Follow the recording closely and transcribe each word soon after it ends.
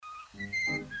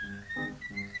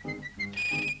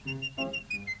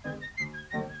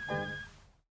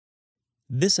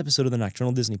This episode of the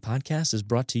Nocturnal Disney Podcast is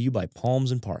brought to you by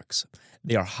Palms and Parks.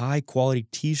 They are high-quality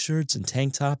t-shirts and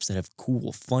tank tops that have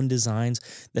cool, fun designs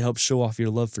that help show off your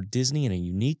love for Disney in a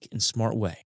unique and smart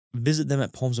way. Visit them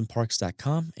at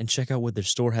palmsandparks.com and check out what their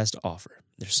store has to offer.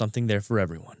 There's something there for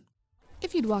everyone.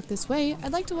 If you'd walk this way,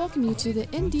 I'd like to welcome you to the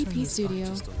NDP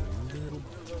studio.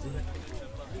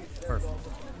 Perfect.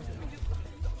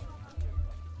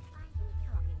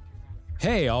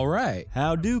 Hey, all right.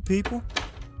 How do, people?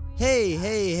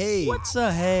 Hey. What's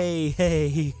up? Hey.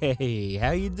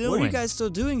 How you doing? What are you guys still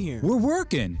doing here? We're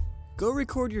working. Go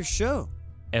record your show.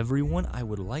 Everyone, I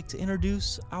would like to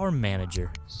introduce our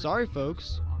manager. Sorry,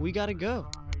 folks. We gotta go.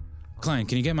 Klein,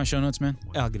 can you get my show notes, man?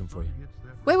 I'll get them for you.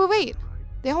 Wait.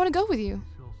 They all want to go with you.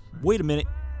 Wait a minute.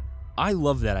 I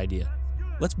love that idea.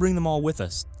 Let's bring them all with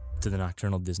us to the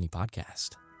Nocturnal Disney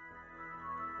Podcast.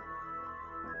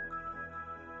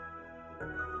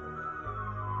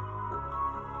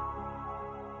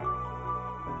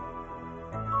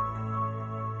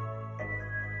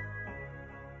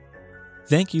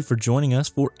 Thank you for joining us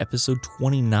for episode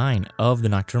 29 of the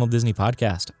Nocturnal Disney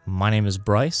Podcast. My name is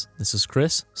Bryce. This is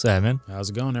Chris. Say hi, man. How's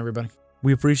it going, everybody?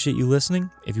 We appreciate you listening.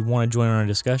 If you want to join our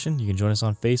discussion, you can join us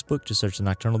on Facebook. Just search the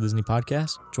Nocturnal Disney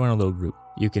Podcast. Join our little group.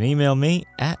 You can email me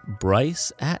at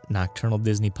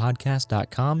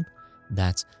bryce@nocturnaldisneypodcast.com.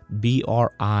 That's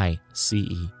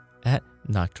BRICE at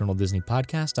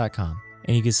nocturnaldisneypodcast.com.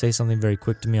 And you can say something very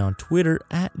quick to me on Twitter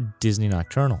at Disney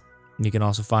Nocturnal. You can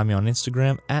also find me on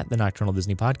Instagram at the Nocturnal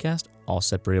Disney Podcast, all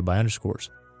separated by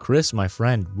underscores. Chris, my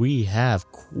friend, we have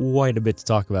quite a bit to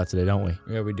talk about today, don't we?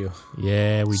 Yeah, we do.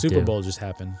 Yeah, we do. Super Bowl just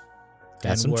happened. Got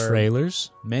And some where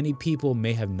trailers. Many people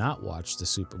may have not watched the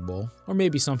Super Bowl, or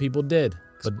maybe some people did.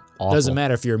 But Awful. doesn't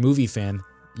matter if you're a movie fan,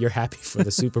 you're happy for the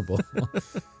Super Bowl.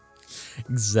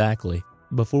 Exactly.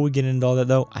 Before we get into all that,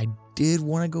 though, I did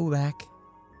want to go back,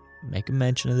 make a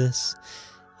mention of this.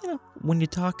 You know, when you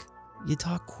talk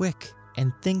quick.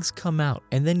 And things come out,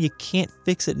 and then you can't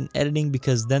fix it in editing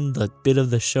because then the bit of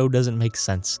the show doesn't make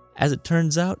sense. As it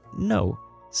turns out, no,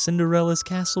 Cinderella's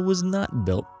castle was not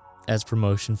built as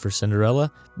promotion for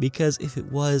Cinderella, because if it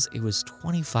was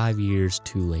 25 years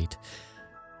too late.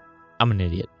 I'm an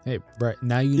idiot. Hey, Brett,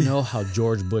 now you know how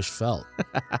George Bush felt.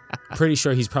 Pretty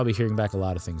sure he's probably hearing back a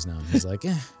lot of things now. And he's like,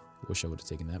 wish I would have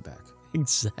taken that back.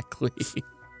 Exactly.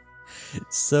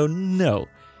 So no,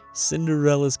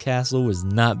 Cinderella's castle was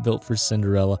not built for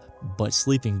Cinderella, but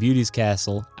Sleeping Beauty's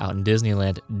castle out in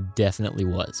Disneyland definitely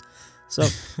was. So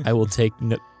I will take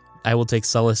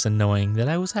solace in knowing that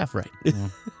I was half right.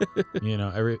 Well,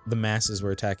 the masses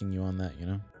were attacking you on that,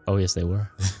 Oh yes, they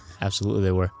were. Absolutely,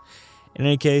 they were. In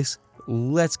any case,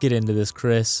 let's get into this,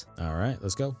 Chris. All right,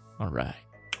 let's go. All right.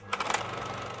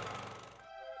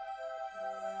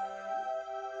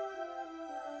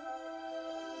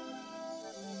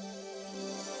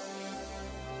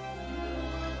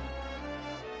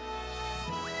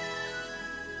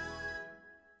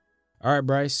 All right,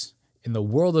 Bryce. In the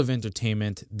world of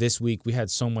entertainment, this week we had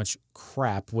so much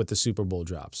crap with the Super Bowl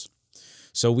drops.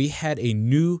 So we had a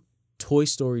new Toy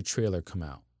Story trailer come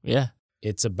out. Yeah.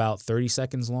 It's about 30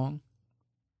 seconds long.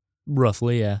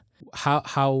 Roughly, yeah.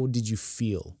 How did you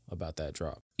feel about that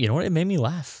drop? You know what? It made me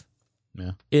laugh.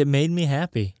 Yeah. It made me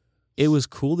happy. It was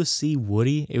cool to see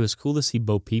Woody. It was cool to see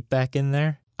Bo Peep back in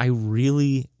there. I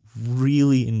really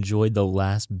enjoyed the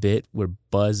last bit where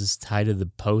Buzz is tied to the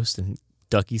post and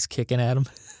Ducky's kicking at him.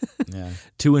 Yeah.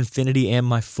 To infinity and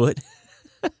my foot.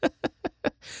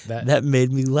 That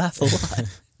made me laugh a lot.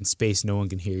 In space, no one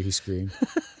can hear you scream.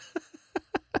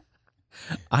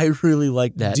 I really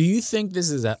like that. Do you think this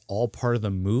is at all part of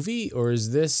the movie, or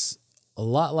is this a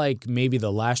lot like maybe the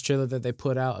last trailer that they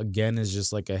put out again is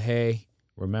just like a, hey,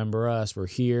 remember us, we're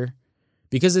here?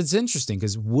 Because it's interesting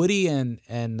because Woody and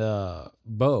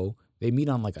Bo, they meet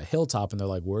on like a hilltop and they're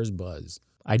like, where's Buzz?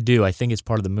 I do. I think it's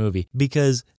part of the movie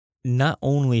because not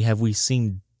only have we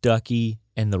seen Ducky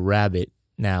and the rabbit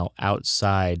now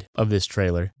outside of this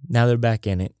trailer, now they're back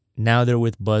in it. Now they're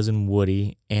with Buzz and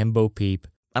Woody and Bo Peep.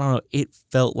 I don't know. It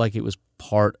felt like it was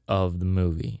part of the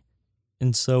movie.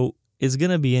 And so it's going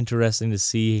to be interesting to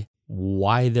see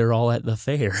why they're all at the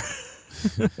fair.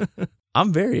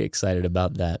 I'm very excited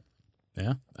about that.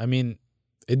 Yeah. I mean,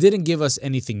 it didn't give us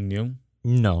anything new.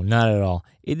 No, not at all.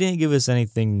 It didn't give us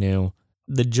anything new.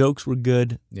 The jokes were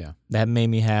good. Yeah. That made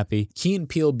me happy. Key and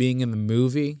Peele being in the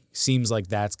movie seems like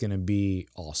that's going to be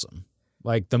awesome.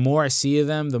 Like, the more I see of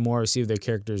them, the more I see of their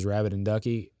characters, Rabbit and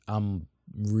Ducky, I'm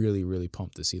really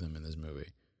pumped to see them in this movie.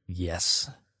 Yes.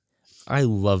 I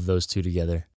love those two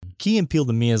together. Key and Peele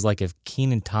to me is like if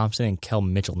Kenan Thompson and Kel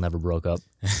Mitchell never broke up.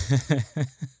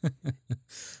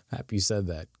 Happy you said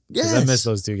that. Because I miss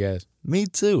those two guys. Me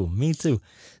too.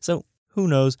 So, who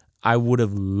knows? I would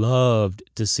have loved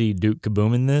to see Duke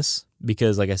Kaboom in this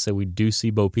because, like I said, we do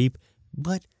see Bo Peep,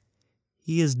 but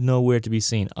he is nowhere to be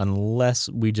seen unless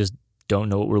we just don't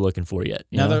know what we're looking for yet.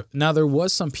 Now there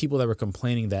was some people that were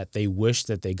complaining that they wish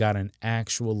that they got an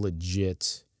actual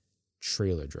legit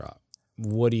trailer drop.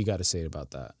 What do you got to say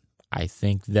about that? I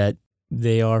think that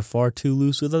they are far too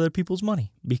loose with other people's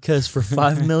money because for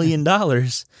 $5 million,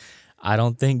 I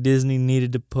don't think Disney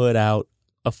needed to put out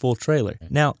a full trailer.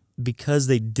 Now, because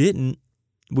they didn't,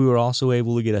 we were also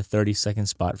able to get a 30-second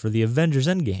spot for the Avengers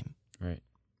Endgame. Right.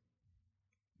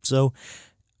 So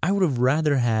I would have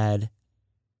rather had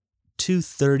two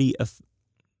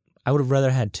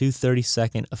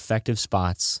 30-second effective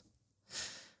spots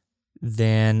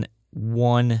than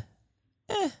one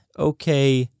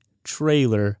okay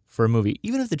trailer for a movie.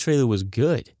 Even if the trailer was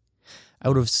good, I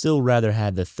would have still rather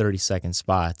had the 30-second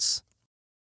spots.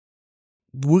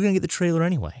 We're going to get the trailer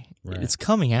anyway. Right. It's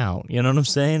coming out. You know what I'm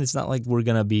saying? It's not like we're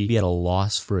going to be at a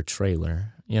loss for a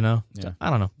trailer, you know? Yeah. So, I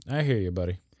don't know. I hear you,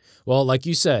 buddy. Well, like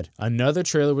you said, another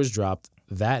trailer was dropped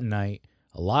that night.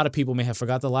 A lot of people may have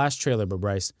forgot the last trailer, but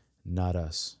Bryce, not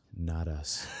us. Not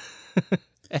us.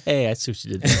 Hey, I see what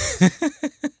you did there.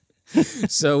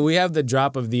 So we have the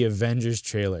drop of the Avengers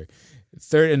trailer.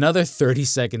 Another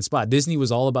 30-second spot. Disney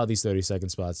was all about these 30-second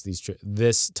spots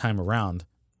this time around.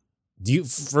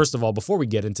 First of all, before we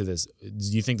get into this,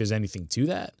 do you think there's anything to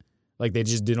that? Like they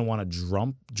just didn't want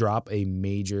to drop a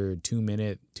major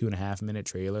 2-minute, 2.5-minute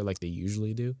trailer like they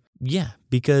usually do? Yeah,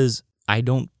 because I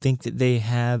don't think that they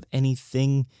have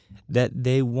anything that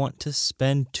they want to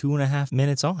spend 2.5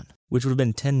 minutes on, which would have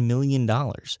been $10 million.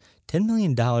 $10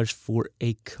 million for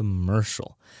a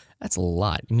commercial. That's a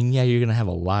lot. I mean, yeah, you're going to have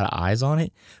a lot of eyes on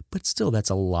it, but still, that's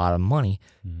a lot of money.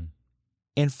 Mm-hmm.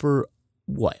 And for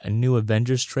a new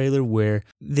Avengers trailer where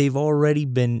they've already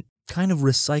been kind of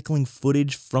recycling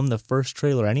footage from the first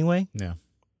trailer anyway? Yeah.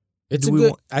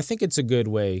 I think it's a good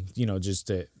way, just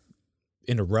to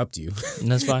interrupt you.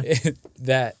 And that's fine.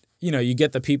 That, you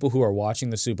get the people who are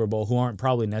watching the Super Bowl who aren't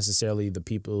probably necessarily the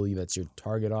people that's your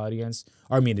target audience.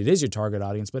 Or, I mean, it is your target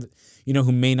audience, but,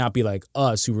 who may not be like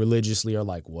us, who religiously are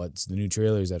like, what's the new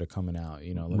trailers that are coming out?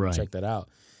 Let me check that out.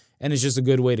 And it's just a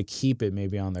good way to keep it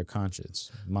maybe on their conscious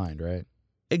mind, right?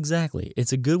 Exactly.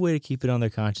 It's a good way to keep it on their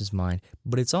conscious mind,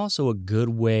 but it's also a good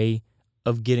way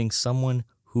of getting someone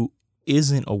who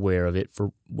isn't aware of it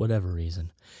for whatever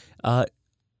reason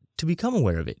to become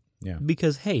aware of it. Yeah.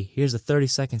 Because, hey, here's a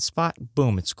 30-second spot.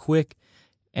 Boom, it's quick.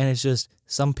 And it's just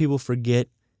some people forget,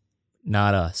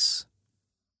 not us.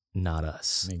 Not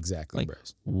us. Exactly,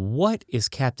 Bryce. What is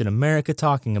Captain America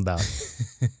talking about?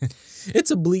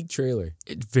 It's a bleak trailer.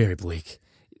 It's very bleak.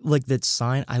 Like that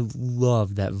sign, I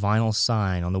love that vinyl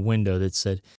sign on the window that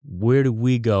said, "Where do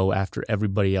we go after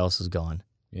everybody else is gone?"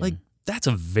 Yeah. Like, that's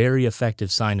a very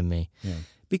effective sign to me. Yeah.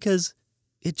 Because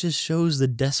it just shows the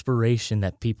desperation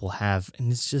that people have,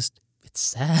 and it's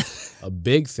sad. A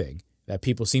big thing that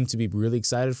people seem to be really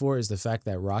excited for is the fact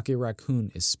that Rocket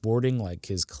Raccoon is sporting like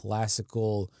his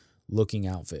classical looking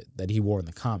outfit that he wore in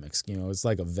the comics. It's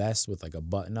like a vest with like a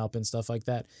button up and stuff like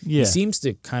that. Yeah. He seems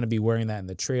to kind of be wearing that in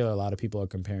the trailer. A lot of people are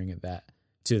comparing that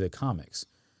to the comics.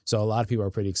 So a lot of people are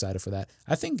pretty excited for that.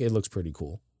 I think it looks pretty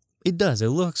cool. It does. It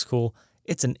looks cool.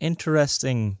 It's an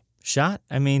interesting shot.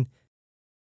 I mean,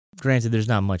 granted, there's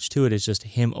not much to it. It's just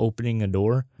him opening a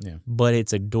door. Yeah. But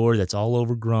it's a door that's all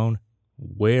overgrown.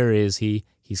 Where is he?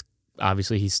 He's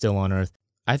still on Earth.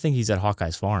 I think he's at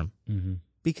Hawkeye's farm. Mm-hmm.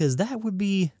 Because that would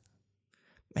be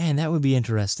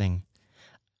interesting.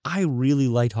 I really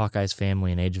liked Hawkeye's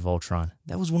family in Age of Ultron.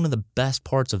 That was one of the best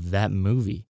parts of that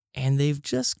movie. And they've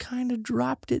just kind of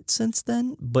dropped it since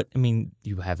then. But, I mean,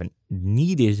 you haven't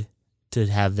needed to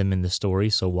have them in the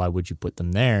story, so why would you put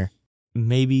them there?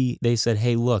 Maybe they said,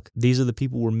 hey, look, these are the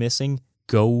people we're missing.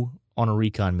 Go on a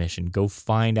recon mission. Go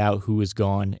find out who is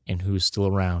gone and who's still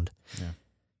around. Yeah.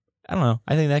 I don't know.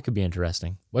 I think that could be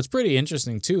interesting. What's pretty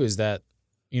interesting, too, is that,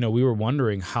 we were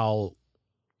wondering how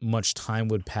much time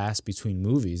would pass between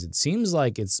movies. It seems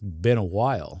like it's been a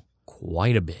while.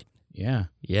 Quite a bit. Yeah.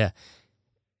 Yeah.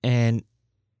 And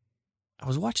I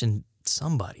was watching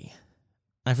somebody.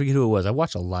 I forget who it was. I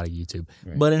watch a lot of YouTube.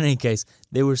 Right. But in any case,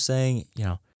 they were saying,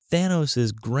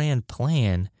 Thanos' grand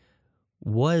plan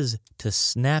was to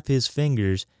snap his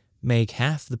fingers, make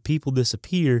half the people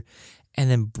disappear,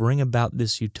 and then bring about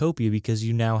this utopia because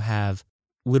you now have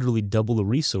literally double the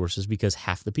resources because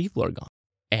half the people are gone.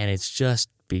 And it's just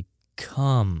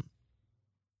become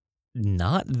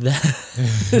not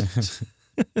that.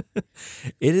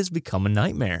 It has become a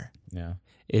nightmare. Yeah.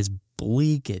 It's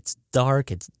bleak, it's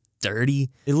dark, it's dirty.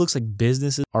 It looks like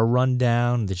businesses are run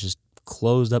down, they're just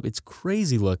closed up. It's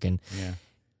crazy looking. Yeah.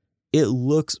 It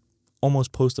looks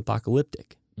almost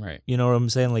post-apocalyptic. Right. You know what I'm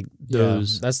saying? Like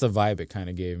those. Yeah, that's the vibe it kind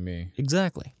of gave me.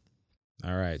 Exactly.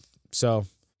 All right. So,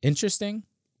 interesting.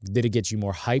 Did it get you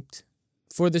more hyped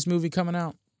for this movie coming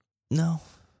out? No.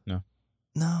 No.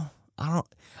 No. I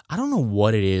don't know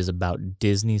what it is about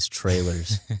Disney's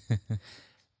trailers.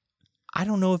 I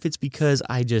don't know if it's because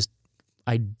I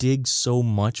dig so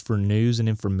much for news and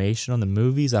information on the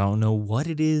movies. I don't know what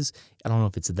it is. I don't know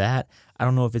if it's that. I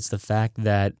don't know if it's the fact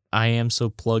that I am so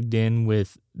plugged in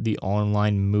with the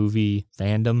online movie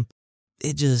fandom.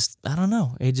 I don't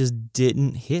know. It just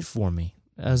didn't hit for me.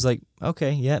 I was like,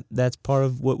 okay, yeah, that's part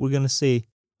of what we're going to see.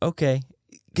 Okay.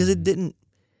 Because it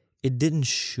didn't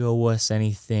show us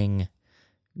anything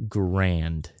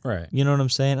grand. Right. You know what I'm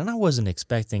saying? And I wasn't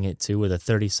expecting it to with a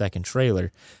 30-second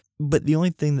trailer. But the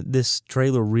only thing that this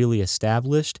trailer really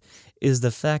established is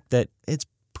the fact that it's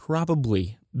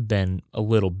probably been a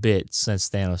little bit since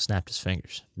Thanos snapped his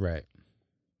fingers. Right.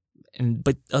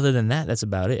 But other than that, that's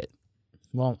about it.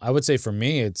 Well, I would say for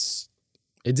me, it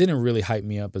didn't really hype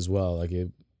me up as well.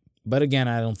 But again,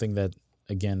 I don't think that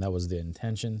was the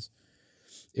intentions.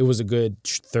 It was a good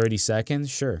 30 seconds,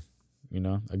 sure.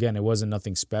 Again, it wasn't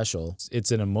nothing special.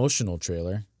 It's an emotional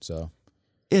trailer, so.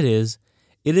 It is.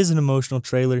 It is an emotional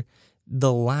trailer.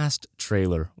 The last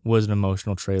trailer was an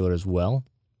emotional trailer as well.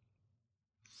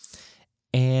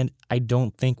 And I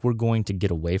don't think we're going to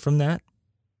get away from that.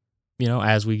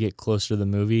 As we get closer to the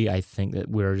movie, I think that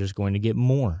we're just going to get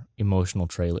more emotional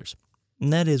trailers.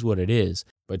 And that is what it is.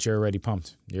 But you're already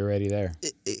pumped. You're already there.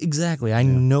 Exactly. I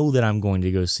know that I'm going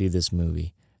to go see this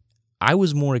movie. I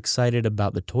was more excited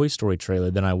about the Toy Story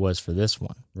trailer than I was for this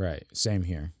one. Right. Same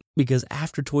here. Because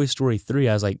after Toy Story 3,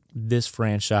 I was like, this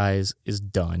franchise is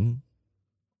done.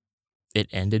 It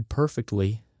ended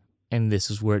perfectly, and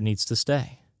this is where it needs to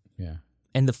stay. Yeah.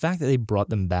 And the fact that they brought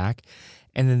them back,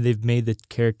 and then they've made the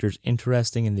characters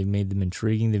interesting, and they've made them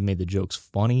intriguing, they've made the jokes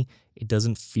funny, it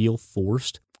doesn't feel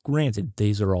forced. Granted,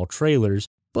 these are all trailers,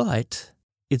 but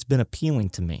it's been appealing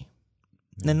to me.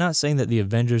 And I'm not saying that the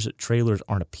Avengers trailers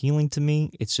aren't appealing to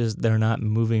me, it's just they're not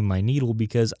moving my needle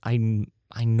because I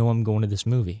know I'm going to this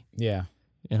movie. Yeah.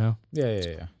 Yeah.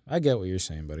 I get what you're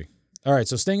saying, buddy. All right,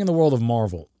 so staying in the world of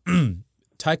Marvel, Taika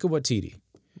Waititi,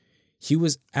 he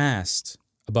was asked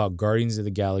about Guardians of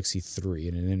the Galaxy 3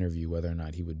 in an interview whether or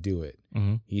not he would do it.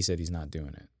 Mm-hmm. He said he's not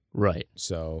doing it. Right.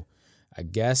 So I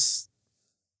guess,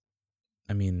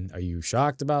 are you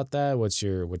shocked about that? What's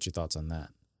your thoughts on that?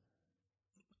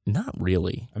 Not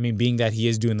really. Being that he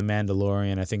is doing The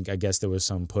Mandalorian, I guess there was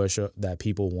some push that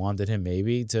people wanted him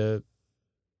maybe to,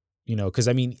 because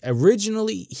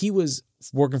originally he was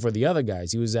working for the other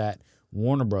guys. He was at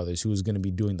Warner Brothers, who was going to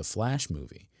be doing the Flash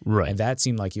movie. Right. And that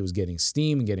seemed like he was getting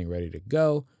steam and getting ready to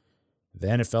go.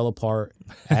 Then it fell apart,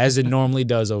 as it normally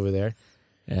does over there.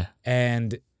 Yeah.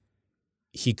 And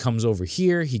he comes over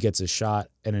here. He gets a shot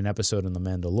in an episode in The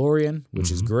Mandalorian,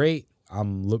 which is great.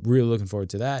 I'm really looking forward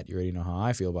to that. You already know how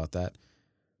I feel about that.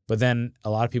 But then a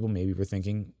lot of people maybe were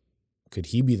thinking, could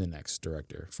he be the next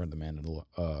director for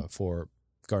for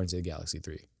Guardians of the Galaxy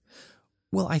 3?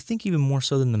 Well, I think even more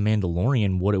so than The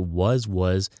Mandalorian, what it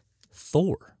was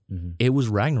Thor. Mm-hmm. It was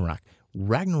Ragnarok.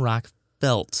 Ragnarok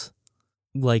felt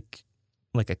like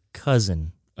a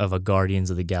cousin of a Guardians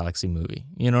of the Galaxy movie.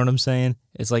 You know what I'm saying?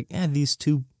 It's like, these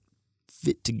two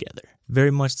fit together.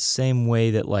 Very much the same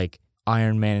way that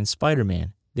Iron Man and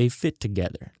Spider-Man, they fit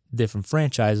together. Different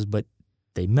franchises, but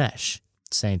they mesh.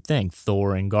 Same thing,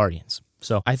 Thor and Guardians.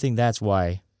 So I think that's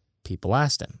why people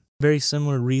asked him. Very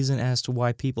similar reason as to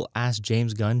why people asked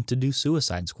James Gunn to do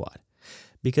Suicide Squad.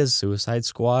 Because Suicide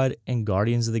Squad and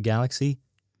Guardians of the Galaxy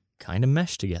kind of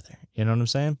mesh together. You know what I'm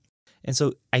saying? And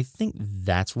so I think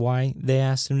that's why they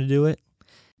asked him to do it.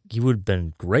 He would have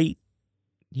been great.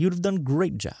 He would have done a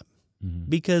great job. Mm-hmm.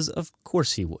 Because of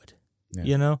course he would.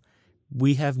 Yeah.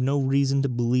 We have no reason to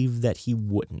believe that he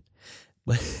wouldn't.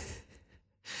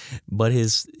 But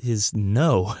his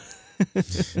no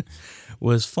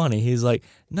was funny. He's like,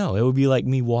 no, it would be like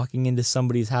me walking into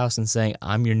somebody's house and saying,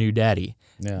 I'm your new daddy.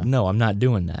 Yeah. No, I'm not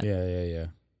doing that. Yeah.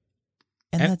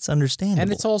 And that's understandable.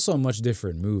 And it's also a much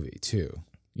different movie, too.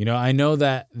 I know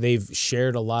that they've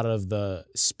shared a lot of the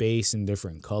space and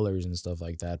different colors and stuff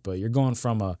like that, but you're going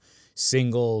from a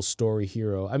single story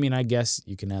hero. I guess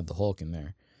you can add the Hulk in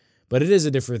there. But it is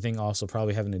a different thing also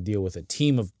probably having to deal with a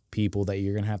team of people that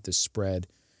you're going to have to spread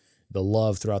the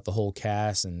love throughout the whole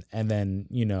cast. And then,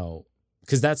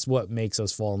 because that's what makes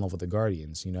us fall in love with the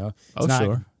Guardians, It's not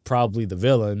sure. probably the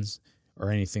villains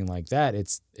or anything like that.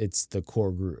 It's the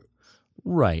core group.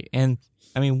 Right. And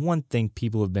I mean, one thing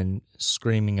people have been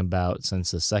screaming about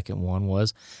since the second one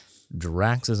was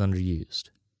Drax is underused.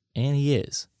 And he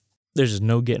is. There's just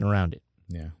no getting around it.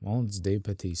 Yeah. Well, it's Dave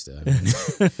Bautista. I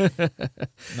mean,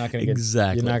 not gonna get,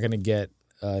 Exactly. You're not going to get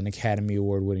an Academy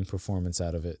Award winning performance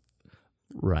out of it.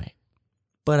 Right.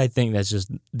 But I think that's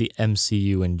just the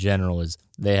MCU in general is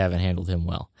they haven't handled him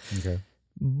well. Okay.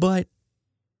 But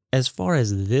as far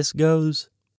as this goes,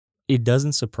 it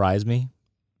doesn't surprise me,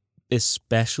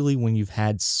 especially when you've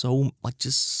had so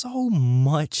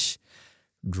much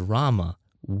drama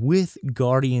with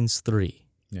Guardians 3.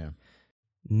 Yeah.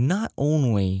 Not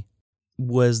only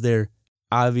was there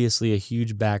obviously a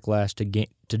huge backlash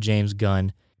to James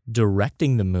Gunn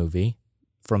directing the movie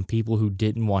from people who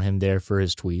didn't want him there for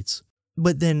his tweets,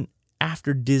 but then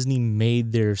after Disney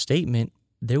made their statement,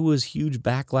 there was huge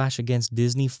backlash against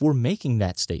Disney for making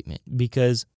that statement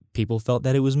because people felt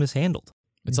that it was mishandled.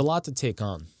 It's a lot to take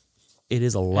on. It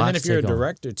is a lot. And then if you're a to take on.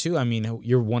 director too, I mean,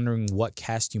 you're wondering what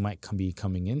cast you might be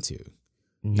coming into.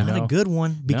 Not a good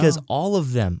one because all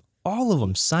of them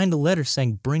signed a letter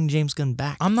saying bring James Gunn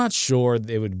back. I'm not sure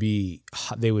they would be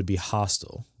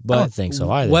hostile, but I don't think so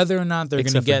either. Whether or not they're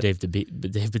going to get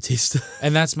Dave Bautista,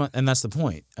 and that's the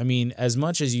point. I mean, as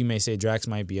much as you may say Drax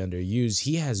might be underused,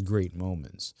 he has great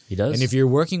moments. He does. And if you're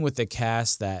working with a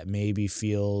cast that maybe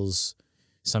feels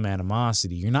some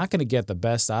animosity, you're not going to get the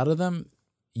best out of them.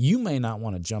 You may not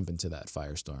want to jump into that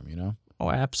firestorm, you know? Oh,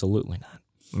 absolutely not.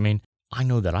 I mean, I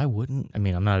know that I wouldn't. I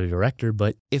mean, I'm not a director,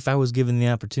 but if I was given the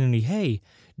opportunity, hey,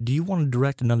 do you want to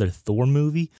direct another Thor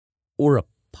movie or a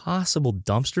possible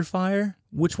dumpster fire?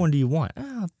 Which one do you want?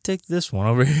 I'll take this one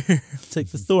over here. I'll take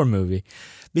the Thor movie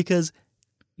because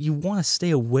you want to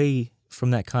stay away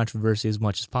from that controversy as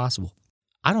much as possible.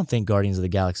 I don't think Guardians of the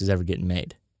Galaxy is ever getting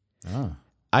made. Oh.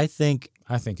 I think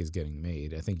it's getting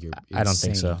made. I think you're I don't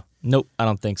think so. Nope, I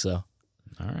don't think so.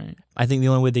 All right. I think the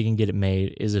only way they can get it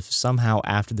made is if somehow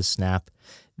after the snap,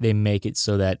 they make it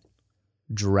so that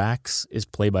Drax is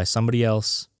played by somebody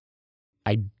else.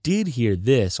 I did hear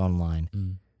this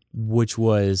online, which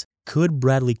was, could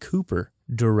Bradley Cooper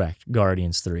direct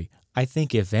Guardians 3? I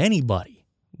think if anybody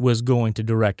was going to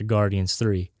direct Guardians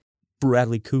 3,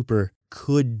 Bradley Cooper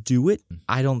could do it.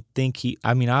 I don't think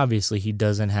obviously he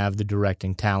doesn't have the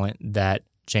directing talent that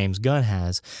James Gunn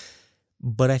has,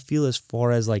 but I feel as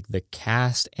far as like the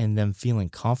cast and them feeling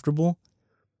comfortable,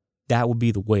 that would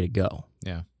be the way to go.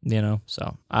 Yeah. You know,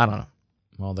 so I don't know.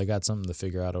 Well, they got something to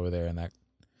figure out over there in that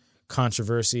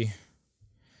controversy.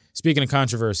 Speaking of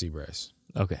controversy, Bryce.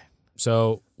 Okay.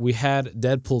 So we had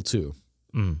Deadpool 2.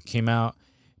 Came out,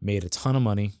 made a ton of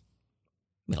money.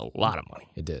 Made a lot of money.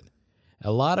 It did.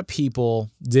 A lot of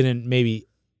people didn't maybe...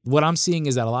 What I'm seeing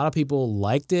is that a lot of people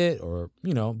liked it or,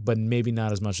 but maybe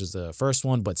not as much as the first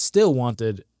one, but still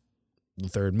wanted the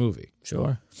third movie.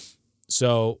 Sure.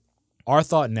 So our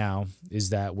thought now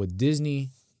is that with Disney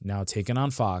now taking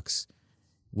on Fox,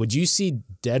 would you see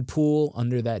Deadpool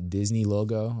under that Disney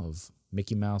logo of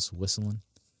Mickey Mouse whistling?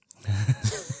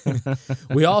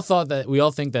 We all think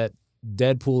that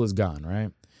Deadpool is gone, right?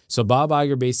 So Bob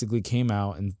Iger basically came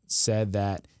out and said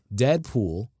that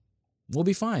Deadpool will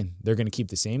be fine. They're going to keep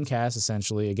the same cast,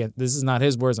 essentially. Again, this is not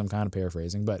his words. I'm kind of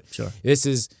paraphrasing, but sure. This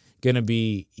is going to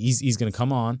be, he's going to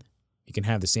come on. You can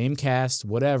have the same cast,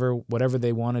 whatever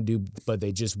they want to do, but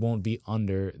they just won't be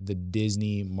under the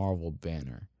Disney Marvel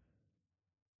banner.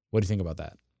 What do you think about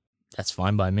that? That's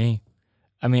fine by me.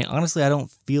 I mean, honestly, I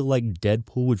don't feel like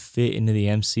Deadpool would fit into the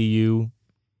MCU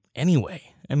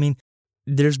anyway. I mean,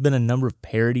 there's been a number of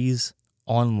parodies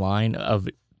online of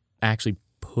actually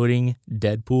putting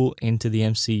Deadpool into the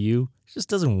MCU. It just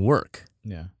doesn't work.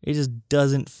 Yeah. It just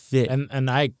doesn't fit. And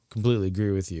I completely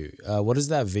agree with you. What is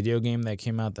that video game that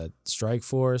came out, that Strike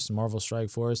Force, Marvel Strike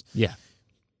Force? Yeah.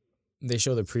 They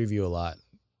show the preview a lot.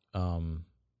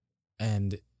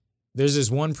 And there's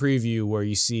this one preview where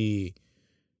you see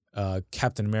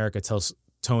Captain America tells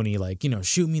Tony, like,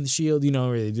 shoot me in the shield,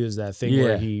 where he does that thing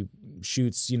where he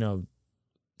shoots,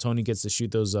 Tony gets to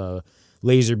shoot those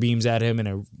laser beams at him and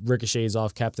it ricochets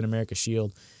off Captain America's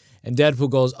shield. And Deadpool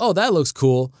goes, oh, that looks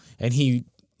cool. And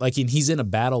he's in a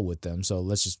battle with them. So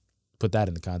let's just put that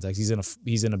in the context.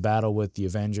 He's in a battle with the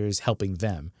Avengers, helping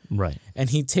them. Right.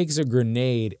 And he takes a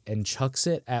grenade and chucks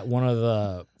it at one of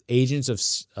the agents of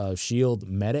S.H.I.E.L.D.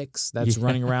 medics that's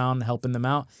running around helping them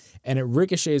out. And it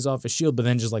ricochets off his shield, but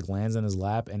then just like lands in his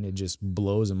lap and it just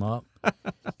blows him up.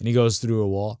 And he goes through a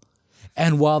wall.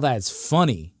 And while that's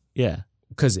funny, yeah,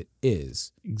 because it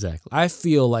is, exactly, I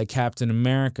feel like Captain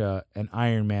America and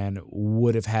Iron Man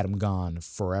would have had him gone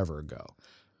forever ago.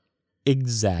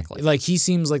 Exactly. Like, he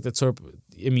seems like the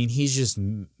I mean, he's just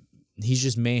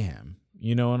mayhem.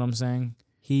 You know what I'm saying?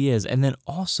 He is. And then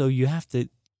also you have to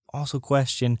also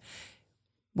question,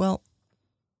 well,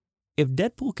 if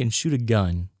Deadpool can shoot a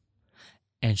gun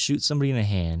and shoot somebody in the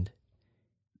hand,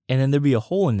 and then there'd be a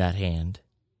hole in that hand,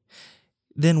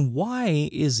 then why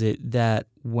is it that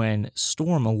when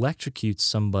Storm electrocutes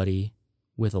somebody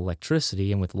with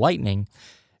electricity and with lightning,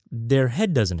 their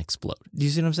head doesn't explode? Do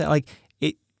you see what I'm saying? Like,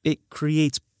 it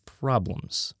creates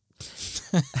problems.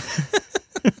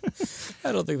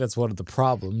 I don't think that's one of the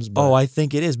problems. But Oh, I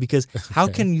think it is, because how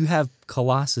can you have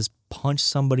Colossus punch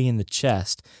somebody in the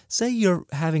chest? Say you're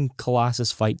having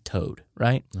Colossus fight Toad,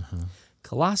 right? Uh-huh.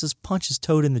 Colossus punches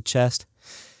Toad in the chest.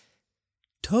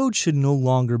 Toad should no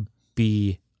longer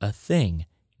be a thing.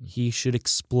 He should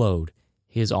explode.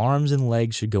 His arms and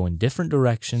legs should go in different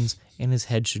directions, and his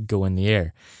head should go in the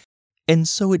air. And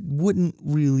so it wouldn't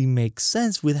really make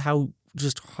sense with how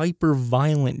just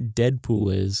hyper-violent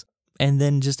Deadpool is, and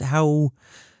then just how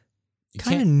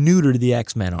kind of neuter the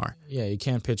X-Men are. Yeah, you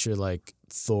can't picture, like,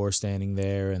 Thor standing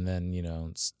there, and then,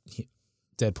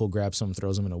 Deadpool grabs him,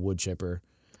 throws him in a wood chipper.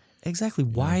 Exactly.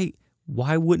 Why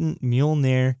wouldn't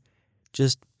Mjolnir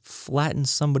just flatten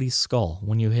somebody's skull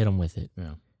when you hit them with it?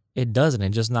 Yeah. It doesn't.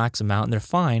 It just knocks them out, and they're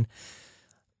fine.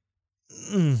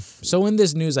 So in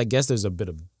this news, I guess there's a bit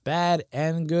of bad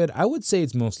and good. I would say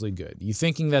it's mostly good. You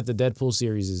thinking that the Deadpool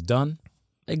series is done?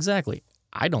 Exactly.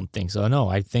 I don't think so. No,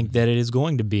 I think that it is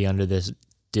going to be under this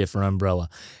different umbrella.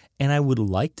 And I would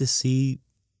like to see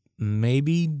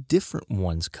maybe different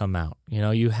ones come out.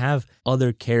 You have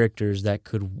other characters that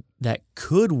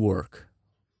could work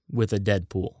with a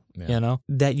Deadpool,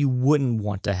 that you wouldn't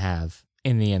want to have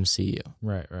in the MCU.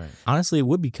 Right. Honestly, it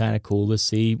would be kind of cool to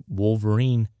see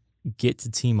Wolverine get to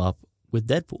team up with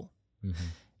Deadpool. Mm-hmm.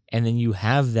 And then you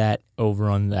have that over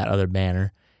on that other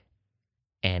banner,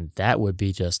 and that would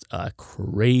be just a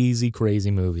crazy,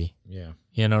 crazy movie. Yeah.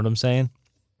 You know what I'm saying?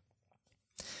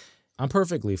 I'm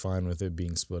perfectly fine with it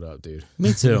being split up, dude.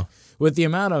 Me too. With the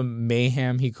amount of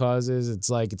mayhem he causes, it's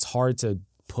like it's hard to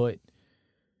put,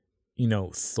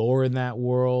 Thor in that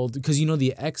world. Because,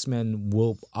 the X-Men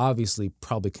will obviously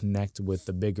probably connect with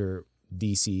the bigger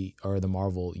DC or the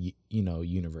Marvel,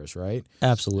 universe, right?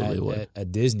 Absolutely would.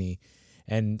 At Disney.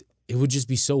 And it would just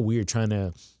be so weird trying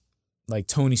to, like,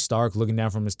 Tony Stark looking down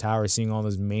from his tower, seeing all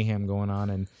this mayhem going on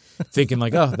and thinking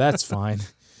like, oh, that's fine.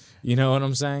 You know what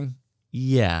I'm saying?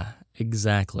 Yeah,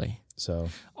 exactly. So,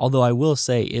 although I will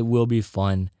say it will be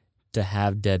fun to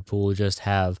have Deadpool just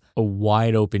have a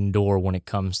wide open door when it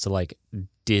comes to, like,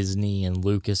 Disney and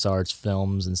LucasArts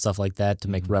films and stuff like that to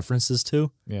make references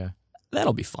to. Yeah.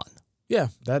 That'll be fun. Yeah,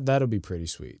 that'll be pretty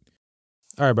sweet.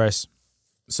 All right, Bryce.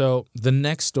 So the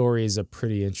next story is a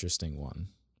pretty interesting one.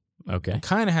 Okay. It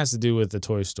kind of has to do with the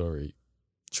Toy Story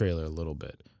trailer a little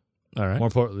bit. All right. More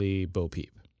importantly, Bo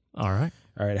Peep. All right.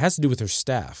 It has to do with her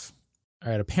staff.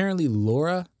 All right, apparently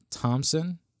Laura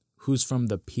Thompson, who's from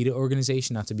the PETA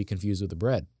organization, not to be confused with the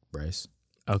bread, Bryce.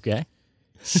 Okay.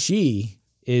 She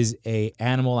is a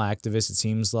animal activist, it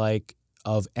seems like,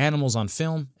 of animals on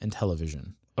film and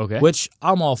television. Okay. Which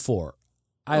I'm all for.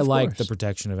 I Of like course. the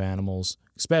protection of animals,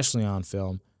 especially on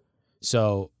film.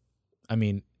 So, I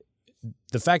mean,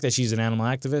 the fact that she's an animal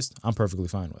activist, I'm perfectly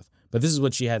fine with. But this is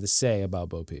what she had to say about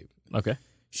Bo Peep. Okay.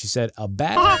 She said, a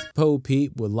bad Bo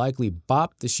Peep would likely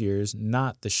bop the shears,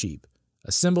 not the sheep.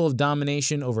 A symbol of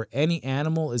domination over any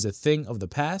animal is a thing of the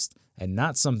past and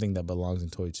not something that belongs in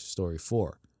Toy Story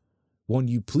 4. Won't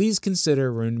you please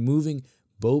consider removing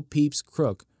Bo Peep's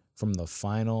crook from the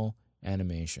final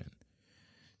animation?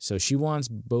 So she wants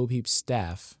Bo Peep's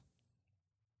staff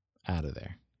out of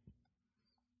there.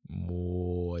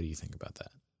 What do you think about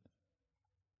that?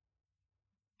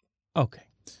 Okay.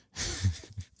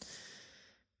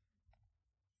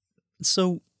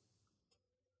 So,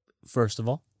 first of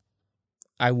all,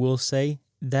 I will say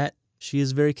that she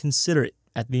is very considerate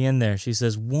at the end there. She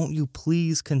says, won't you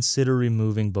please consider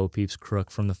removing Bo Peep's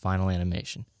crook from the final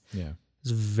animation? Yeah.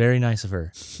 It's very nice of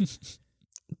her.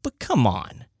 But come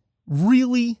on.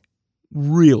 Really?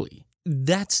 Really?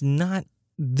 That's not...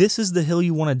 This is the hill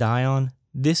you want to die on?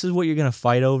 This is what you're going to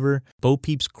fight over? Bo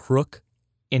Peep's crook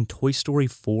in Toy Story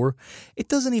 4? It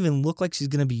doesn't even look like she's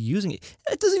going to be using it.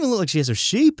 It doesn't even look like she has her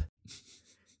sheep.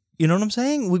 You know what I'm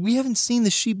saying? We haven't seen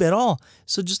the sheep at all.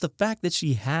 So just the fact that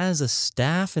she has a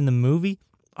staff in the movie,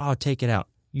 oh, take it out.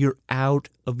 You're out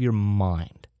of your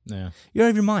mind. Yeah. You're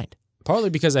out of your mind. Partly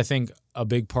because I think a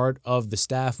big part of the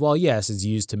staff, well, yes, is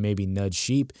used to maybe nudge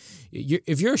sheep.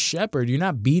 If you're a shepherd, you're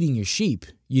not beating your sheep.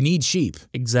 You need sheep.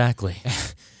 Exactly.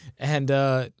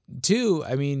 And two,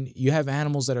 I mean, you have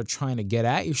animals that are trying to get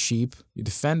at your sheep. You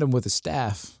defend them with a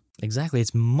staff. Exactly.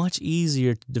 It's much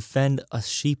easier to defend a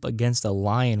sheep against a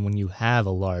lion when you have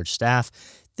a large staff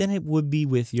than it would be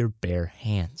with your bare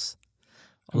hands.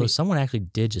 Although someone actually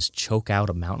did just choke out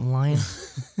a mountain lion.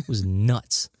 It was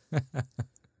nuts.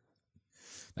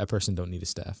 That person don't need a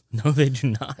staff. No, they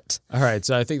do not. All right,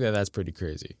 so I think that's pretty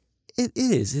crazy. It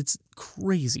is. It's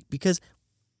crazy because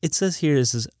it says here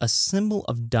this is a symbol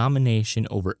of domination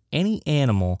over any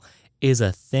animal is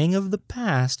a thing of the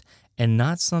past and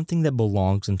not something that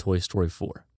belongs in Toy Story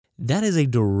 4. That is a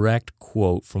direct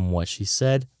quote from what she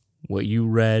said. What you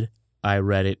read, I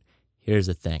read it. Here's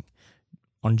the thing.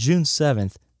 On June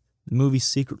 7th, the movie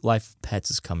Secret Life of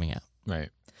Pets is coming out. Right.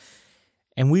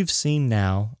 And we've seen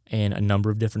now in a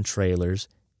number of different trailers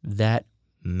that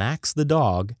Max the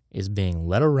dog is being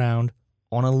led around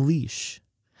on a leash,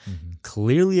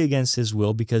 clearly against his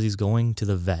will because he's going to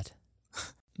the vet.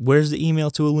 Where's the email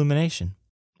to Illumination?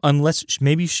 Unless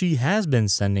maybe she has been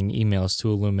sending emails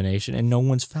to Illumination and no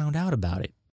one's found out about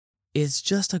it. It's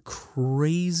just a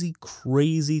crazy,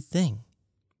 crazy thing.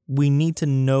 We need to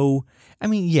know. I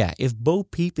mean, yeah, if Bo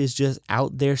Peep is just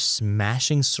out there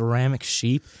smashing ceramic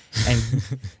sheep and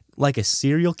like a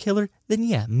serial killer, then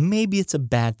yeah, maybe it's a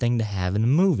bad thing to have in a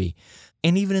movie.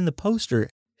 And even in the poster,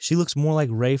 she looks more like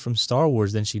Rey from Star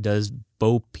Wars than she does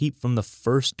Bo Peep from the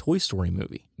first Toy Story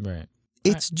movie. Right.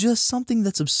 It's just something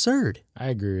that's absurd. I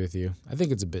agree with you. I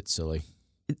think it's a bit silly.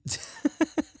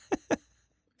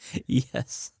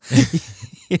 Yes.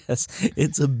 Yes,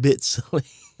 it's a bit silly.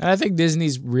 And I think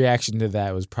Disney's reaction to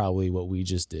that was probably what we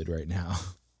just did right now.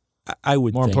 I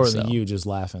would More think importantly, so. you just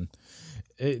laughing.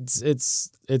 It's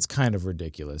kind of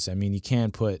ridiculous. I mean, you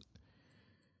can't put,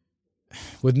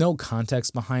 with no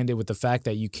context behind it, with the fact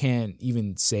that you can't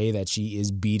even say that she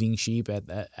is beating sheep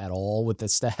at all with the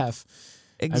staff.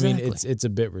 Exactly. I mean, it's a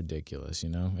bit ridiculous, you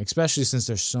know, especially since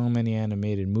there's so many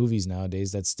animated movies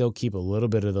nowadays that still keep a little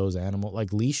bit of those animal,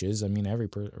 like leashes. I mean, every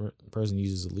person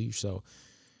uses a leash, so.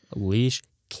 A leash,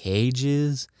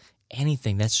 cages,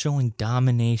 anything that's showing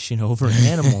domination over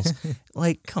animals.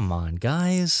 Like, come on,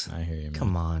 guys. I hear you, man.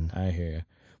 Come on. I hear you.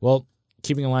 Well,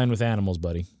 keeping in line with animals,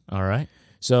 buddy. All right.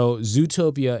 So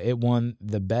Zootopia, it won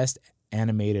the Best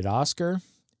Animated Oscar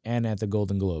and at the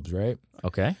Golden Globes, right?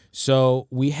 Okay. So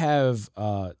we have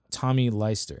Tommy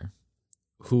Leister,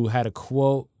 who had a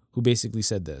quote, who basically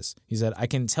said this. He said, "I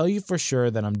can tell you for sure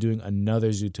that I'm doing another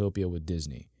Zootopia with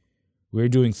Disney. We're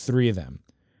doing 3 of them.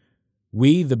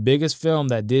 We, the biggest film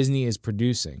that Disney is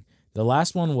producing. The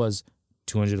last one was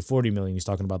 $240 million. He's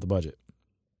talking about the budget.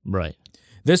 Right.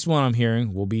 This one I'm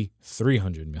hearing will be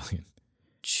 $300 million.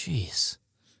 Jeez.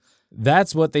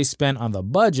 That's what they spent on the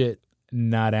budget,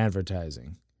 not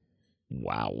advertising.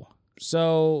 Wow.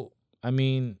 So, I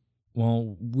mean,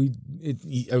 well,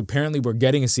 apparently we're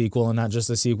getting a sequel, and not just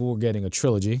a sequel, we're getting a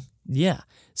trilogy. Yeah.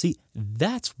 See,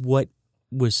 that's what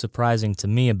was surprising to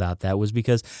me about that, was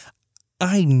because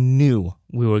I knew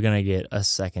we were going to get a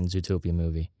second Zootopia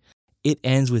movie. It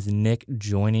ends with Nick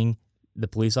joining the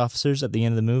police officers at the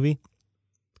end of the movie.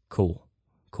 Cool.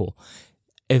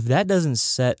 If that doesn't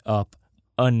set up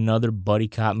another buddy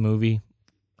cop movie,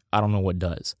 I don't know what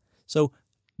does. So,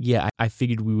 yeah, I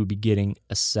figured we would be getting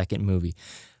a second movie.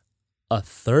 A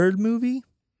third movie?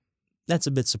 That's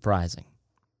a bit surprising.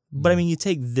 But I mean, you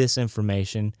take this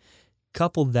information,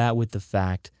 couple that with the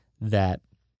fact that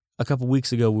a couple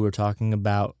weeks ago we were talking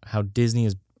about how Disney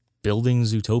is building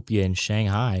Zootopia in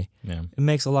Shanghai. Yeah. It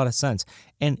makes a lot of sense.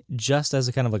 And just as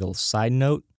a kind of like a side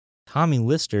note, Tommy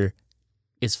Lister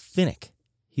is Finnick.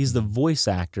 He's the voice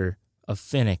actor of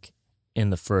Finnick in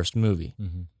the first movie.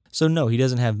 Mm-hmm. So no, he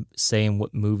doesn't have say in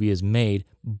what movie is made,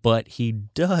 but he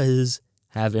does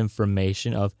have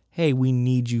information of, hey, we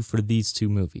need you for these 2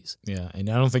 movies. Yeah, and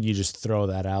I don't think you just throw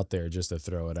that out there just to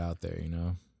throw it out there, you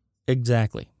know?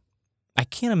 Exactly. I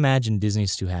can't imagine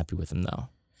Disney's too happy with him, though.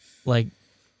 Like,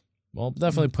 well,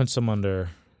 definitely puts them under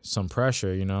some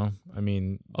pressure, you know? I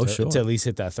mean, sure. to at least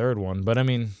hit that third one. But I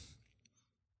mean,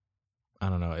 I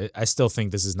don't know. I still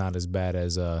think this is not as bad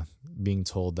as being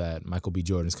told that Michael B.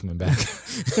 Jordan's coming back.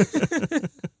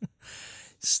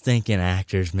 Stinking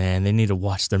actors, man. They need to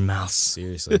watch their mouths.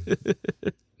 Seriously.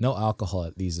 No alcohol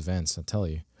at these events, I'll tell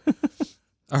you.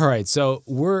 All right, so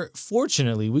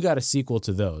fortunately, we got a sequel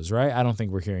to those, right? I don't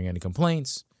think we're hearing any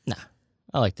complaints. Nah,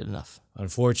 I liked it enough.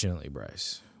 Unfortunately,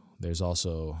 Bryce, there's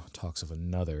also talks of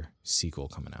another sequel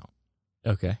coming out.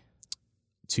 Okay.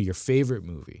 To your favorite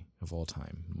movie of all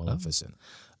time, Maleficent.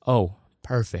 Oh,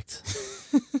 perfect.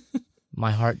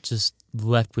 My heart just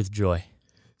leapt with joy.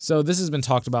 So this has been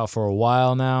talked about for a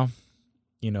while now.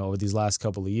 over these last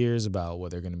couple of years about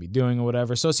what they're going to be doing or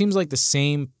whatever. So it seems like the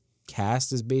same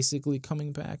cast is basically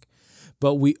coming back.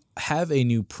 But we have a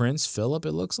new Prince Philip,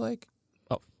 it looks like.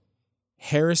 Oh,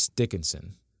 Harris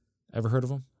Dickinson. Ever heard of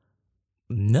him?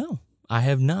 No, I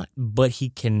have not. But he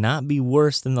cannot be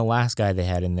worse than the last guy they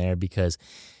had in there because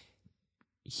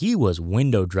he was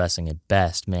window dressing at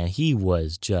best, man. He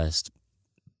was just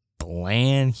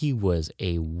bland. He was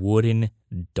a wooden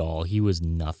doll. He was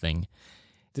nothing.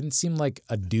 Didn't seem like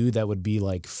a dude that would be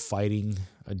like fighting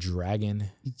a dragon.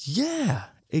 Yeah,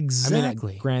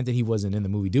 exactly. I mean, granted, he wasn't in the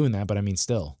movie doing that, but I mean,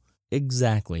 still.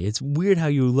 Exactly. It's weird how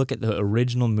you look at the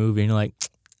original movie and you're like,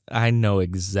 I know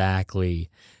exactly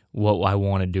what I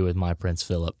want to do with my Prince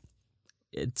Philip.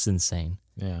 It's insane.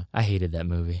 Yeah. I hated that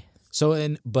movie.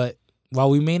 But while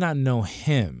we may not know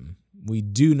him, we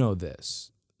do know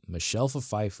this. Michelle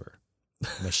Pfeiffer.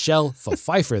 Michelle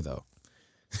Pfeiffer, though.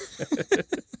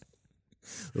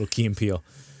 Little Key and Peele.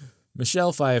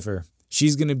 Michelle Pfeiffer.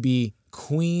 She's going to be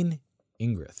Queen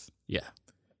Ingrid. Yeah.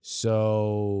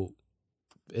 So,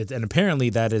 and apparently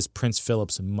that is Prince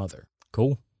Philip's mother.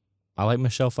 Cool. I like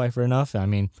Michelle Pfeiffer enough. I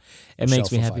mean, it Michelle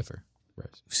makes me happy. Pfeiffer.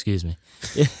 Right. Excuse me.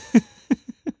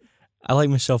 I like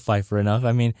Michelle Pfeiffer enough.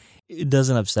 I mean, it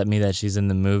doesn't upset me that she's in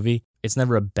the movie. It's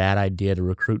never a bad idea to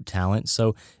recruit talent,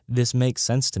 so this makes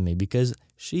sense to me because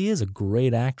she is a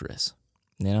great actress,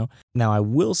 Now, I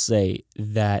will say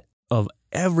that of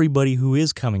everybody who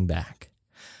is coming back,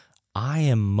 I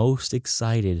am most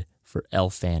excited for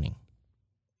Elle Fanning.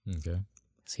 Okay.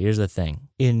 So here's the thing.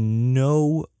 In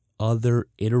no other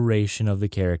iteration of the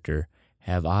character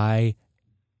have I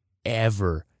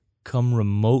ever come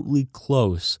remotely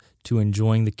close to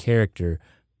enjoying the character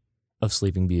of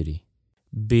Sleeping Beauty.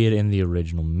 Be it in the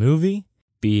original movie,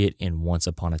 be it in Once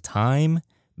Upon a Time,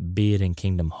 be it in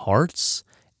Kingdom Hearts,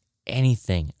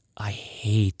 anything. I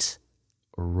hate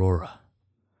Aurora.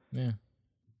 Yeah.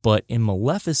 But in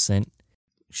Maleficent,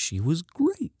 she was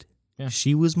great. Yeah.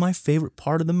 She was my favorite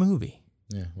part of the movie.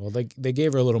 Yeah. Well, they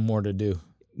gave her a little more to do.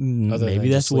 Maybe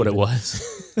that's what it was.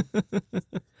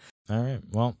 All right.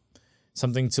 Well,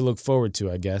 something to look forward to,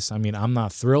 I guess. I mean, I'm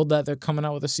not thrilled that they're coming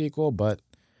out with a sequel, but,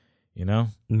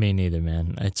 Me neither,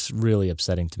 man. It's really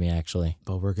upsetting to me, actually.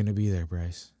 But we're going to be there,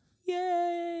 Bryce.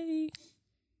 Yay!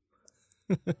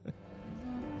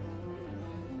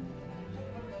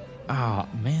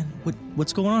 Man.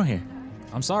 What's going on here?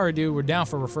 I'm sorry, dude. We're down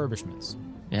for refurbishments.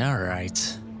 Yeah, all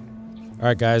right. All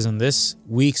right, guys. On this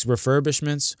week's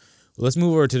refurbishments, let's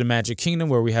move over to the Magic Kingdom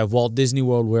where we have Walt Disney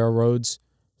World Railroads.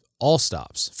 All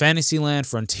stops. Fantasyland,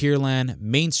 Frontierland,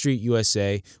 Main Street,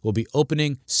 USA will be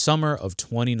opening summer of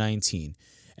 2019.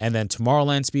 And then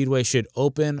Tomorrowland Speedway should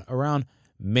open around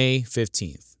May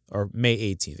 15th, or May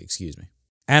 18th, excuse me.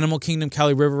 Animal Kingdom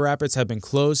Cali River Rapids have been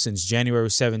closed since January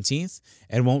 17th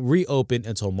and won't reopen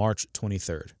until March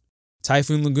 23rd.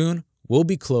 Typhoon Lagoon will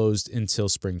be closed until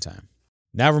springtime.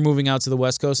 Now we're moving out to the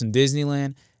West Coast in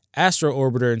Disneyland. Astro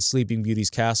Orbiter and Sleeping Beauty's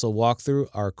Castle walkthrough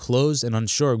are closed and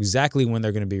unsure exactly when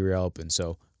they're going to be reopened,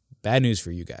 so bad news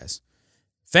for you guys.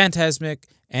 Fantasmic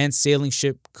and Sailing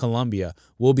Ship Columbia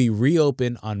will be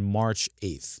reopened on March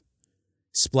 8th.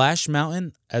 Splash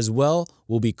Mountain as well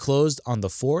will be closed on the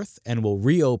 4th and will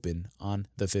reopen on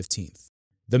the 15th.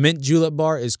 The Mint Julep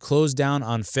Bar is closed down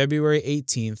on February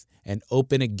 18th and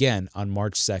open again on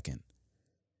March 2nd.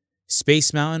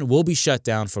 Space Mountain will be shut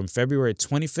down from February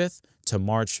 25th to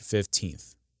March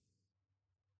 15th.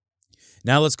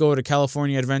 Now let's go to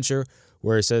California Adventure,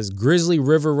 where it says Grizzly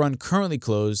River Run currently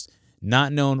closed,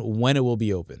 not known when it will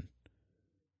be open.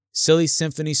 Silly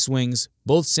Symphony Swings,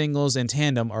 both singles and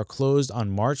tandem, are closed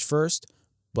on March 1st,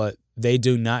 but they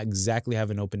do not exactly have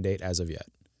an open date as of yet.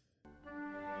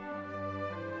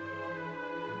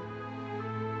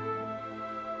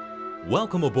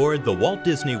 Welcome aboard the Walt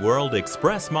Disney World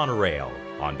Express Monorail.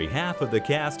 On behalf of the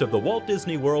cast of the Walt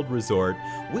Disney World Resort,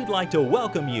 we'd like to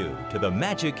welcome you to the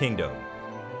Magic Kingdom.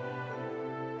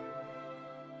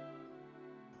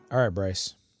 All right,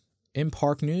 Bryce. In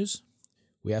park news,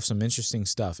 we have some interesting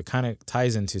stuff. It kind of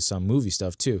ties into some movie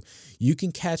stuff, too. You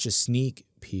can catch a sneak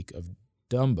peek of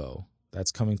Dumbo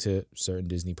that's coming to certain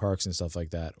Disney parks and stuff like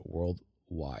that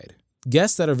worldwide.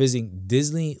 Guests that are visiting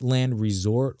Disneyland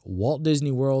Resort, Walt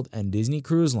Disney World, and Disney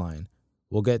Cruise Line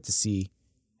will get to see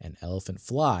an elephant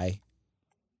fly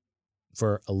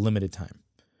for a limited time.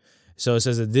 So it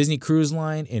says the Disney Cruise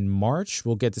Line in March,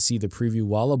 we'll get to see the preview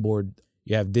while aboard.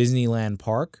 You have Disneyland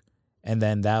Park, and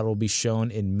then that will be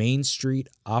shown in Main Street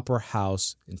Opera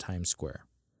House in Times Square.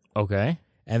 Okay.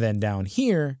 And then down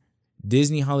here,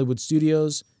 Disney Hollywood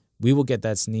Studios, we will get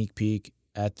that sneak peek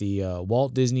at the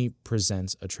Walt Disney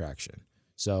Presents attraction.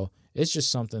 So it's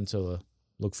just something to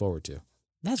look forward to.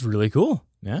 That's really cool.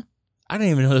 Yeah. I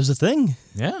didn't even know there was a thing.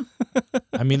 Yeah.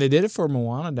 I mean, they did it for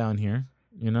Moana down here,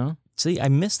 you know? See, I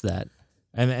missed that.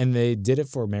 And they did it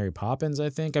for Mary Poppins, I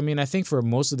think. I mean, I think for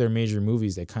most of their major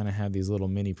movies, they kind of have these little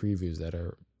mini previews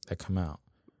that come out.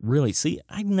 Really? See,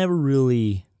 I never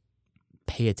really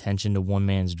pay attention to One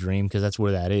Man's Dream because that's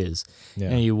where that is. Yeah.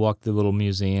 And you walk the little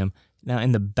museum. Now,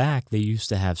 in the back, they used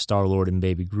to have Star-Lord and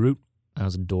Baby Groot. That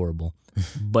was adorable.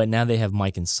 But now they have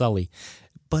Mike and Sully.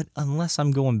 But unless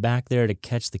I'm going back there to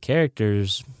catch the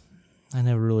characters, I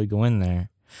never really go in there.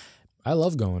 I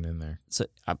love going in there. So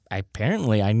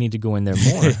apparently I need to go in there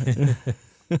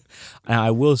more.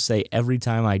 I will say every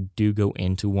time I do go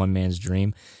into One Man's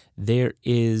Dream, there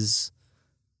is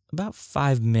about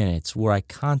 5 minutes where I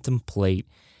contemplate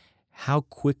how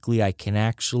quickly I can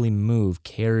actually move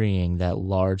carrying that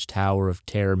large Tower of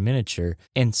Terror miniature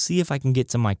and see if I can get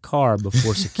to my car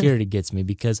before security gets me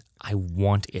because I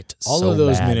want it All so of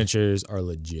those bad. miniatures are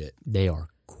legit. They are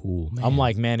cool, man. I'm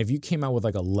like, man, if you came out with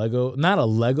like a Lego, not a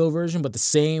Lego version, but the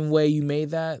same way you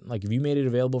made that, like if you made it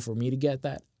available for me to get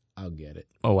that, I'll get it.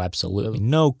 Oh, absolutely.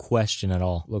 No question at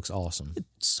all. Looks awesome.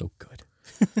 It's so good.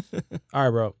 All right,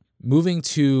 bro. Moving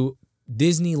to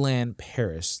Disneyland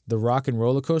Paris, the rock and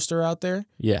roller coaster out there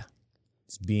Yeah.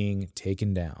 is being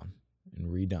taken down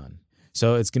and redone.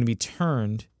 So it's going to be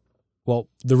turned. Well,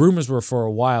 the rumors were for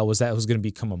a while was that it was going to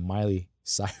become a Miley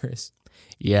Cyrus.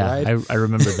 Yeah, Right? I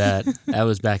remember that. That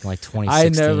was back in like I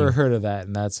 2016. never heard of that,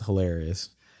 and that's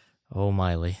hilarious. Oh,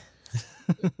 Miley.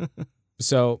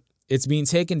 So it's being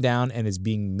taken down and it's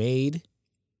being made,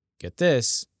 get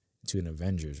this, to an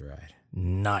Avengers ride.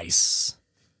 Nice.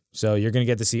 So you're going to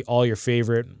get to see all your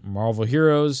favorite Marvel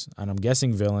heroes, and I'm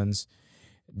guessing villains.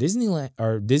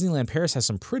 Disneyland Paris has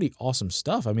some pretty awesome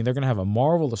stuff. I mean, they're going to have a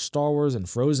Marvel, a Star Wars, and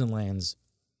Frozen lands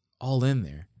all in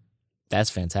there. That's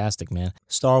fantastic, man.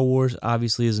 Star Wars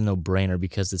obviously is a no-brainer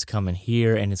because it's coming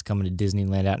here and it's coming to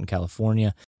Disneyland out in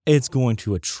California. It's going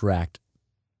to attract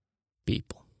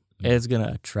people. It's going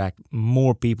to attract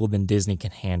more people than Disney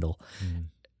can handle. Mm.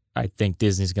 I think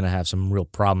Disney's going to have some real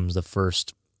problems the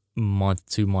first month,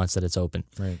 2 months that it's open.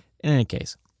 Right. In any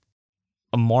case,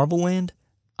 a Marvel Land,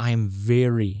 I am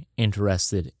very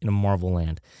interested in a Marvel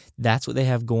Land. That's what they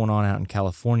have going on out in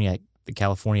California, the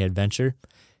California Adventure.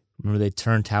 Remember, they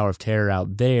turned Tower of Terror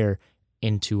out there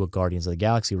into a Guardians of the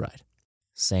Galaxy ride.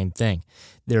 Same thing.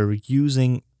 They're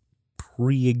using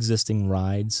pre-existing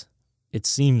rides, it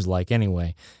seems like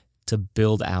anyway, to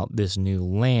build out this new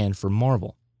land for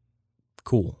Marvel.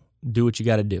 Cool. Do what you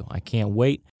got to do. I can't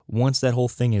wait. Once that whole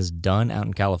thing is done out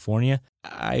in California,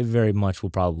 I very much will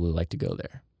probably like to go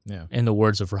there. Yeah. In the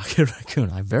words of Rocket Raccoon,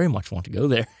 I very much want to go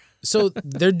there. So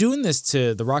they're doing this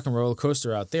to the rock and roller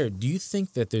coaster out there. Do you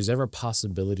think that there's ever a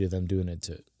possibility of them doing it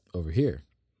to over here?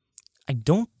 I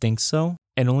don't think so,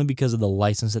 and only because of the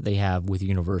license that they have with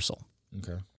Universal.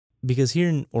 Okay. Because here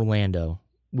in Orlando,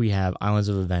 we have Islands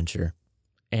of Adventure,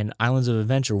 and Islands of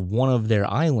Adventure, one of their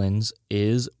islands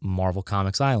is Marvel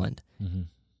Comics Island. Mm-hmm.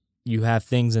 You have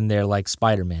things in there like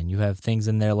Spider-Man. You have things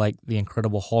in there like the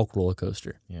Incredible Hulk roller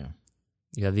coaster. Yeah.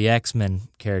 You have the X-Men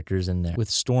characters in there with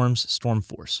Storm's Storm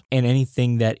Force. And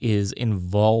anything that is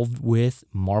involved with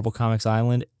Marvel Comics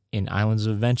Island in Islands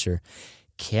of Adventure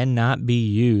cannot be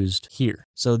used here.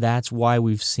 So that's why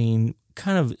we've seen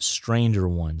kind of stranger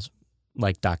ones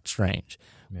like Doctor Strange.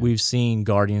 Yeah. We've seen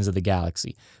Guardians of the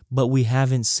Galaxy, but we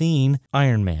haven't seen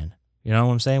Iron Man. You know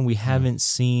what I'm saying? We haven't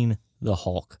seen the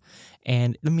Hulk.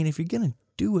 And I mean, if you're going to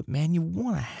do it, man, you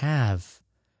want to have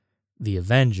the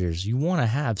Avengers. You want to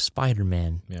have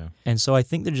Spider-Man. Yeah. And so I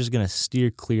think they're just going to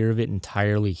steer clear of it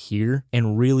entirely here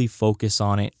and really focus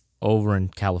on it over in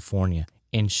California,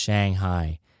 in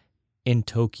Shanghai, in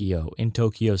Tokyo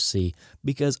Sea,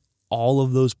 because all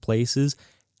of those places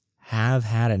have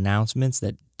had announcements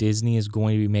that Disney is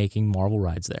going to be making Marvel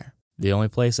rides there. The only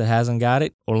place that hasn't got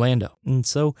it, Orlando. And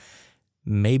so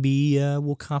maybe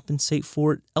we'll compensate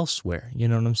for it elsewhere. You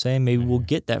know what I'm saying? Maybe we'll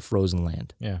get that Frozen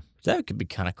Land. Yeah. That could be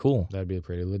kind of cool. That'd be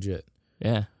pretty legit.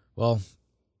 Yeah. Well,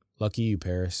 lucky you,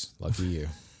 Paris. Lucky you.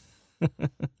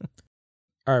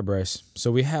 All right, Bryce. So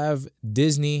we have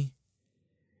Disney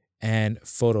and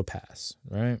PhotoPass,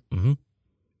 right? Mm-hmm.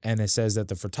 And it says that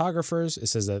the photographers, it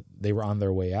says that they were on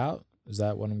their way out. Is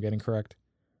that what I'm getting correct?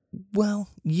 Well,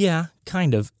 yeah,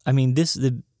 kind of. I mean,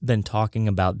 they've been talking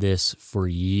about this for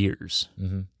years.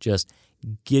 Mm-hmm. Just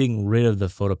getting rid of the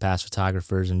PhotoPass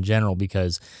photographers in general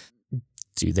because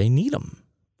do they need them?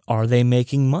 Are they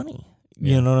making money?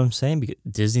 Yeah. You know what I'm saying? Because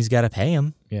Disney's got to pay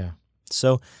them. Yeah.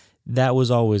 So that was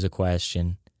always a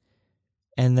question.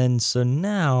 And then so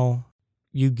now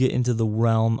you get into the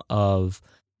realm of,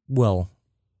 well,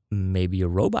 maybe a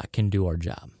robot can do our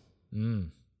job. Mm.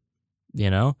 You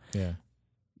know? Yeah.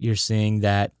 You're seeing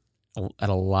that at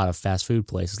a lot of fast food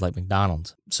places like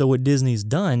McDonald's. So what Disney's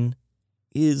done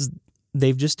is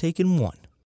they've just taken one.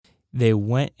 They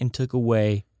went and took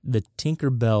away the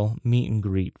Tinkerbell meet and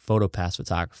greet photo pass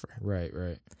photographer. Right.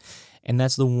 And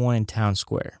that's the one in Town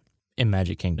Square in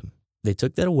Magic Kingdom. They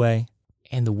took that away,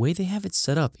 and the way they have it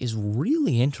set up is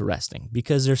really interesting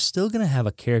because they're still going to have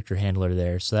a character handler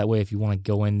there. So that way, if you want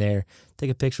to go in there, take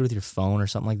a picture with your phone or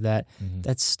something like that,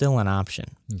 that's still an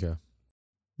option. Okay.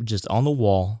 Just on the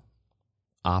wall,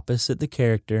 opposite the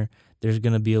character, there's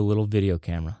going to be a little video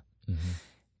camera.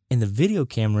 And the video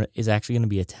camera is actually going to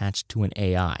be attached to an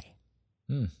AI,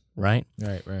 right?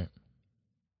 Right.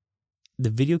 The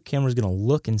video camera is going to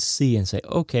look and see and say,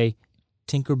 okay,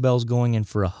 Tinkerbell's going in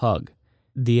for a hug.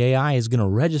 The AI is going to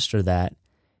register that,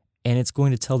 and it's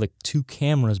going to tell the two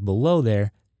cameras below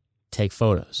there, take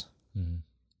photos.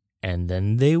 And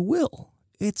then they will.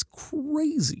 It's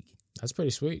crazy. That's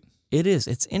pretty sweet. It is.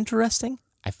 It's interesting.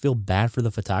 I feel bad for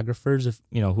the photographers if,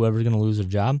 whoever's going to lose their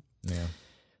job. Yeah.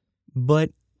 But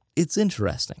it's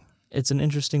interesting. It's an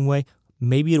interesting way.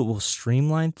 Maybe it will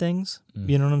streamline things.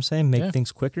 You know what I'm saying? Make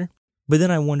things quicker. But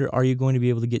then I wonder, are you going to be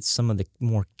able to get some of the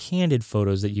more candid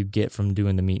photos that you get from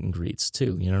doing the meet and greets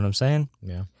too? You know what I'm saying?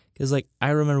 Yeah. Because I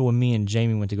remember when me and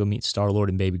Jamie went to go meet Star-Lord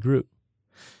and Baby Groot.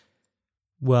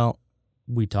 Well,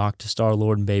 we talked to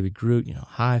Star-Lord and Baby Groot,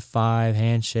 high five,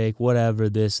 handshake, whatever,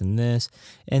 this and this.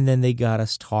 And then they got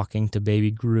us talking to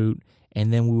Baby Groot.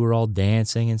 And then we were all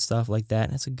dancing and stuff like that.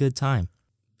 And it's a good time.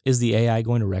 Is the AI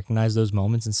going to recognize those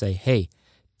moments and say, hey,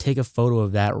 take a photo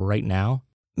of that right now?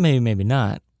 Maybe, maybe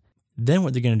not. Then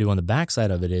what they're going to do on the backside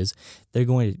of it is they're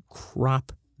going to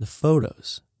crop the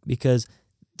photos because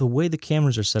the way the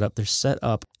cameras are set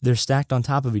up, they're stacked on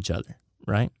top of each other,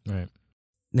 right? Right.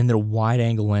 Then they're wide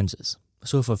angle lenses.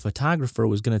 So if a photographer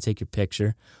was going to take your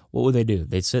picture, what would they do?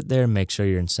 They'd sit there, make sure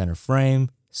you're in center frame,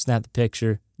 snap the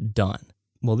picture, done.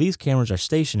 Well, these cameras are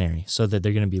stationary so that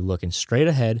they're going to be looking straight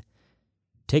ahead,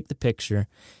 take the picture,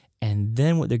 and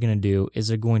then what they're going to do is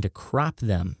they're going to crop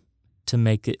them to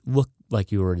make it look like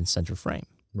you were in center frame.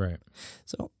 Right.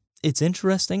 So it's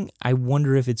interesting. I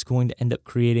wonder if it's going to end up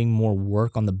creating more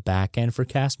work on the back end for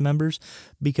cast members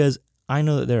because I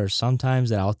know that there are some times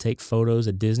that I'll take photos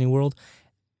at Disney World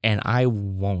and I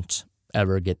won't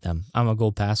ever get them. I'm a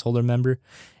Gold Pass holder member,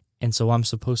 and so I'm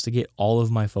supposed to get all of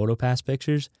my Photo Pass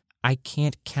pictures. I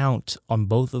can't count on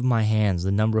both of my hands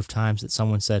the number of times that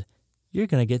someone said, you're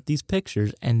going to get these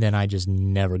pictures, and then I just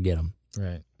never get them.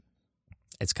 Right.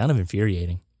 It's kind of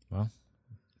infuriating. Well,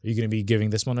 are you going to be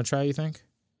giving this one a try, you think?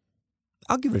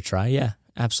 I'll give it a try, yeah.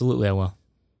 Absolutely, I will.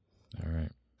 All right.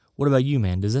 What about you,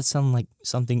 man? Does that sound like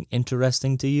something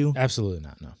interesting to you? Absolutely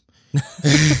not, no.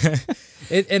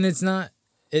 It's not,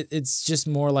 it's just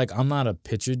more like I'm not a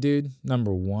picture dude,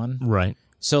 number one. Right.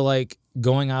 So,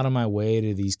 going out of my way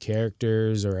to these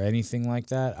characters or anything like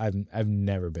that, I've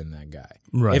never been that guy.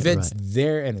 Right. If it's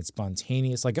there and it's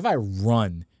spontaneous, like if I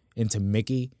run into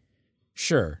Mickey,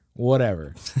 sure,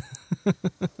 whatever.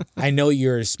 I know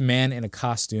you're a man in a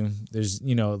costume. There's,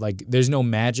 there's no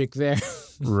magic there.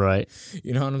 Right.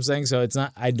 You know what I'm saying? So it's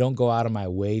not, I don't go out of my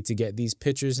way to get these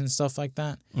pictures and stuff like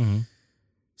that. Mm-hmm.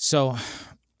 So,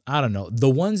 I don't know. The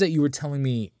ones that you were telling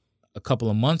me a couple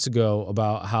of months ago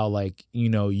about how,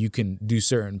 you can do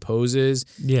certain poses.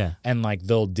 Yeah. And,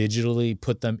 they'll digitally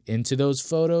put them into those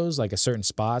photos, at certain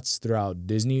spots throughout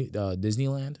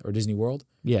Disneyland or Disney World.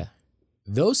 Yeah.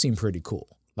 Those seem pretty cool.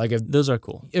 If those are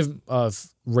cool. If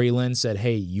Raylan said,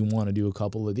 hey, you want to do a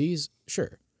couple of these?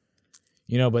 Sure.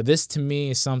 But this to me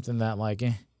is something that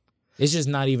it's just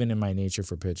not even in my nature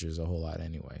for pictures a whole lot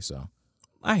anyway. So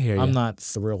I hear you. I'm not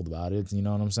thrilled about it. You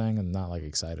know what I'm saying? I'm not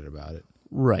excited about it.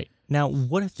 Right. Now,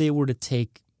 what if they were to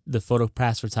take the Photo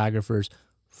Pass photographers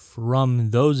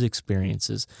from those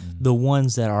experiences, the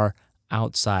ones that are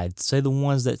outside, say the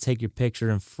ones that take your picture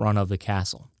in front of the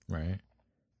castle? Right.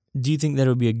 Do you think that it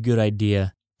would be a good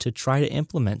idea to try to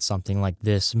implement something like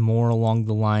this more along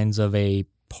the lines of a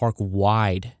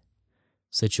park-wide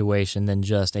situation than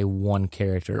just a one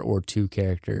character or two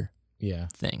character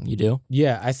thing? You do?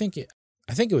 Yeah, I think it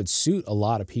would suit a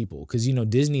lot of people because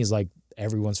Disney is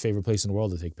everyone's favorite place in the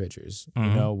world to take pictures.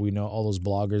 Mm-hmm. We know all those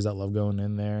bloggers that love going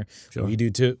in there. Sure. We do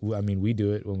too. I mean, we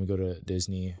do it when we go to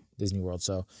Disney World.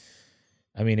 So,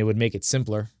 I mean, it would make it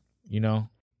simpler.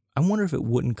 I wonder if it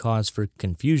wouldn't cause for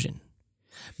confusion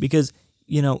because,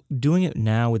 doing it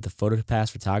now with the Photo Pass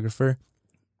photographer,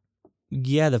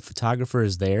 yeah, the photographer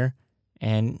is there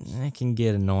and it can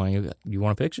get annoying. You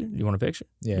want a picture? You want a picture?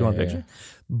 Yeah. You want a picture?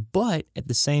 Yeah. But at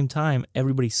the same time,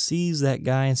 everybody sees that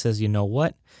guy and says, you know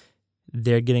what?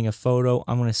 They're getting a photo.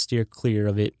 I'm going to steer clear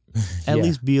of it At Yeah.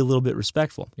 least be a little bit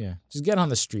respectful. Yeah. Just get on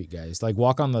the street, guys. Like,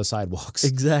 walk on the sidewalks.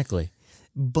 Exactly.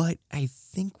 But I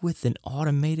think with an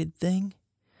automated thing,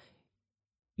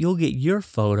 you'll get your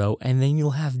photo and then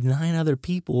you'll have 9 other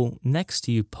people next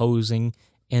to you posing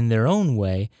in their own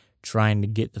way trying to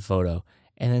get the photo.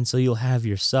 And then so you'll have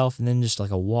yourself and then just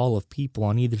like a wall of people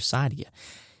on either side of you.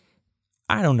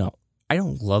 I don't know. I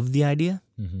don't love the idea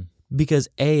because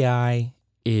AI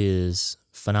is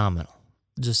phenomenal.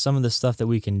 Just some of the stuff that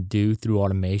we can do through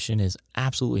automation is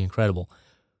absolutely incredible.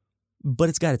 But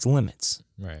it's got its limits.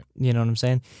 Right. You know what I'm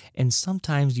saying? And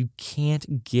sometimes you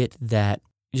can't get that,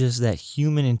 just that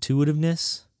human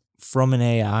intuitiveness from an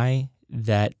AI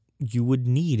that you would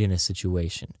need in a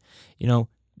situation. You know,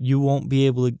 you won't be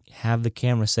able to have the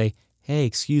camera say, hey,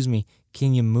 excuse me,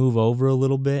 can you move over a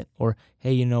little bit? Or,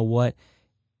 hey, you know what?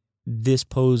 This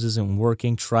pose isn't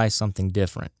working. Try something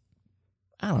different.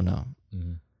 I don't know.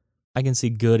 I can see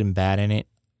good and bad in it.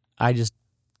 I just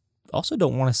also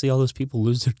don't want to see all those people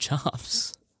lose their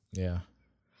jobs. Yeah.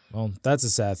 Well, that's a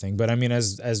sad thing. But I mean,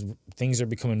 as things are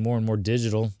becoming more and more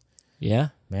digital, Yeah.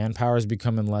 manpower is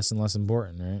becoming less and less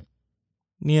important, right?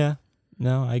 Yeah.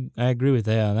 No, I agree with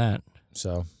that on that.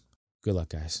 So, good luck,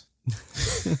 guys.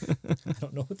 I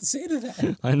don't know what to say to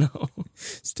that. I know.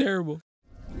 It's terrible.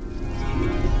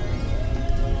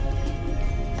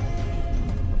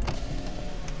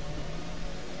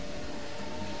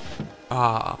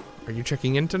 Ah, are you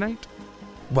checking in tonight?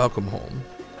 Welcome home.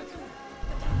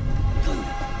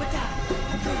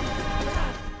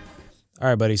 All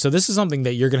right, buddy. So this is something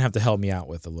that you're going to have to help me out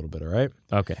with a little bit, all right?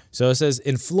 Okay. So it says,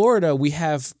 in Florida, we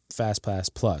have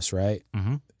FastPass Plus, right?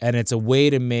 Mm-hmm. And it's a way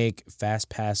to make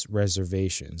FastPass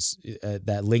reservations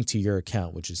that link to your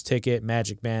account, which is ticket,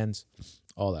 magic bands,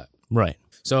 all that. Right.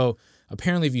 So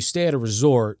apparently if you stay at a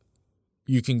resort,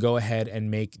 you can go ahead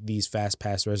and make these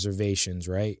FastPass reservations,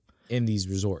 right, in these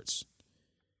resorts.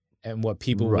 And what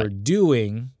people were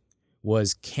doing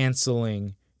was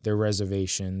canceling their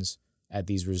reservations at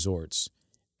these resorts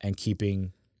and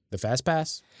keeping the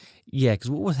FastPass. Yeah, because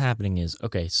what was happening is,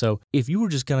 okay, so if you were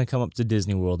just going to come up to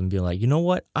Disney World and be like, you know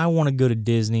what, I want to go to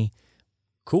Disney,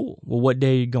 cool. Well, what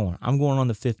day are you going? I'm going on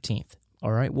the 15th.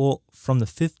 All right, well, from the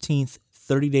 15th,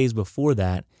 30 days before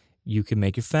that, you can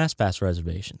make your FastPass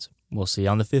reservations. We'll see you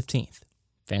on the 15th.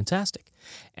 Fantastic.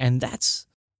 And that's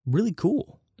really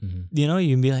cool. You know,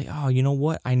 you can be like, oh, you know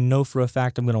what? I know for a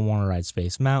fact I'm going to want to ride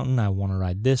Space Mountain. I want to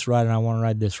ride this ride, and I want to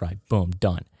ride this ride. Boom,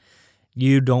 done.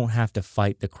 You don't have to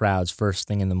fight the crowds first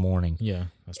thing in the morning. Yeah,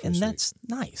 that's pretty And sweet. that's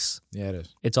nice. Yeah, it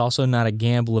is. It's also not a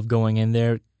gamble of going in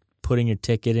there, putting your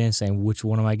ticket in, saying, which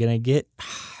one am I going to get?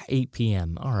 8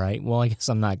 p.m. All right, well, I guess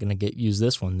I'm not going to use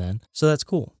this one then. So that's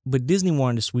cool. But Disney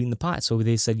wanted to sweeten the pot. So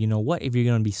they said, you know what? If you're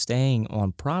going to be staying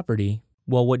on property,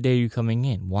 well, what day are you coming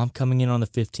in? Well, I'm coming in on the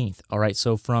 15th. All right,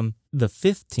 so from the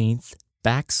 15th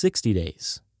back 60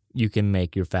 days, you can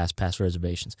make your FastPass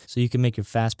reservations. So you can make your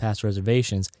FastPass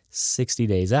reservations 60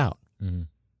 days out.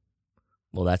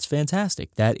 Well, that's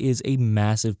fantastic. That is a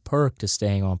massive perk to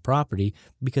staying on property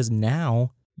because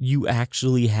now you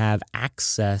actually have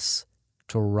access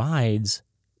to rides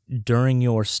during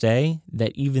your stay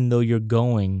that even though you're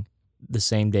going the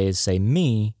same day as, say,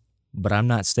 me, but I'm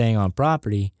not staying on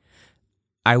property,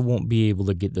 I won't be able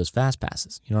to get those fast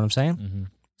passes. You know what I'm saying?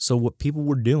 So what people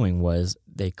were doing was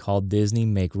they called Disney,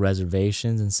 make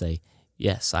reservations, and say,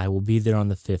 yes, I will be there on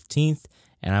the 15th,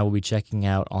 and I will be checking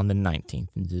out on the 19th.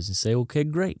 And Disney say, okay,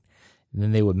 great. And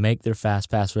then they would make their fast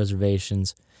pass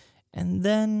reservations, and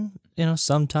then, you know,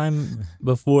 sometime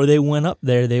before they went up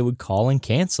there, they would call and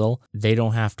cancel. They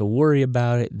don't have to worry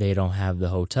about it. They don't have the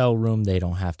hotel room. They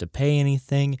don't have to pay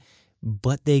anything,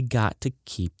 but they got to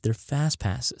keep their fast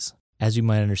passes. As you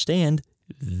might understand,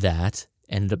 that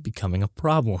ended up becoming a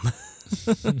problem.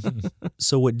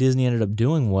 So what Disney ended up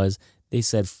doing was they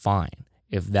said, fine,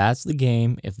 if that's the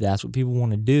game, if that's what people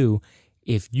want to do,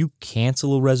 if you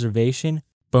cancel a reservation,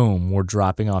 boom, we're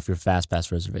dropping off your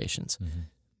FastPass reservations.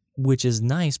 Which is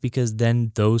nice because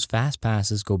then those fast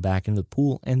passes go back into the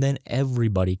pool and then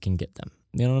everybody can get them.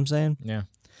 You know what I'm saying? Yeah.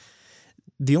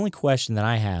 The only question that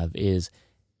I have is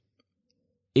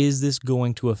this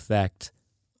going to affect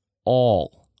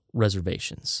all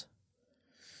reservations?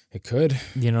 It could.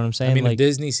 You know what I'm saying? I mean, like, if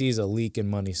Disney sees a leak in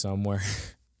money somewhere,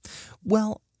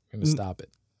 well, they're going to stop it.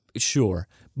 sure.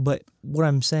 But what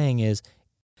I'm saying is,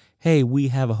 hey, we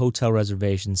have a hotel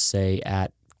reservation, say,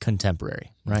 at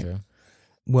Contemporary, right? Okay.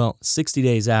 Well, 60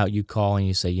 days out, you call and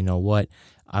you say, you know what?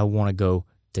 I want to go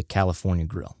to California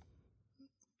Grill.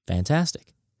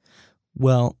 Fantastic.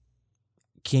 Well,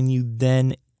 can you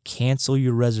then cancel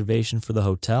your reservation for the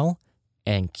hotel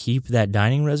and keep that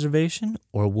dining reservation,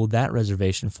 or will that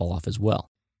reservation fall off as well?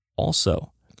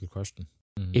 Also, Good question.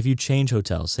 if you change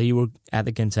hotels, say you were at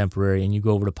the Contemporary and you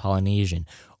go over to Polynesian,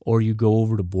 or you go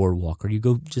over to Boardwalk, or you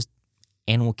go just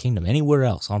Animal Kingdom, anywhere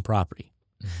else on property,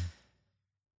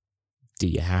 do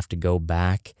you have to go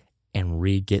back and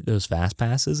re-get those fast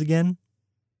passes again?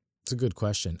 It's a good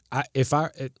question. If I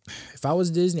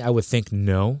was Disney, I would think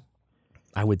no.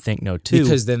 I would think no too,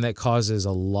 Because then that causes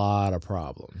a lot of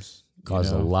problems.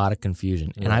 causes a lot of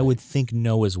confusion, and I Right. would think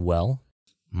no as well.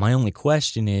 My only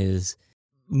question is,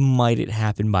 might it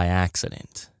happen by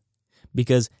accident?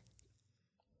 Because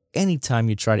anytime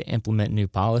you try to implement new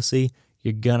policy,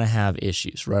 you're gonna have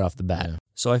issues right off the bat. Yeah.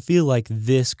 So I feel like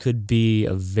this could be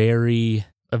a very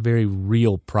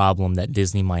real problem that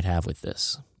Disney might have with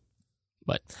this.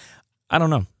 But I don't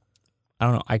know.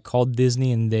 I called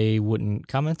Disney and they wouldn't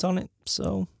comment on it,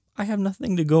 so I have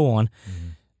nothing to go on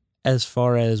as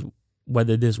far as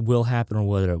whether this will happen or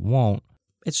whether it won't.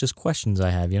 It's just questions I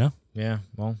have, Yeah,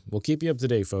 well, we'll keep you up to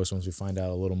date, folks, once we find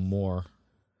out a little more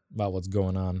about what's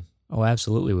going on. Oh,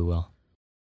 absolutely we will.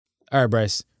 All right,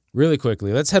 Bryce, really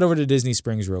quickly, let's head over to Disney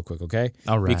Springs real quick, okay?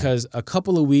 All right. Because a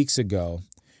couple of weeks ago,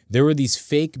 there were these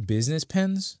fake business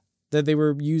pens that they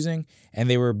were using, and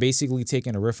they were basically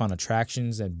taking a riff on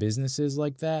attractions and businesses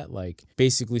like that, like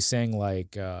basically saying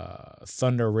like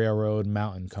Thunder Railroad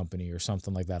Mountain Company or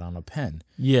something like that on a pen.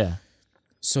 Yeah.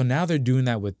 So now they're doing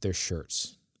that with their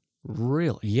shirts.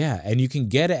 Really? Yeah, and you can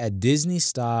get it at Disney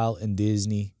Style in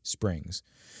Disney Springs.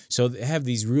 So they have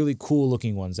these really cool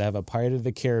looking ones. They have a Pirate of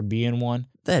the Caribbean one.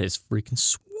 That is freaking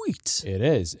sweet. It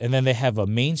is. And then they have a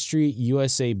Main Street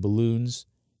USA balloons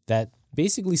that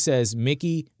basically says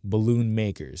Mickey Balloon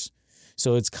Makers.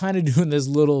 So it's kind of doing this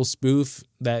little spoof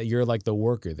that you're like the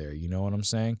worker there. You know what I'm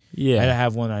saying? Yeah. And I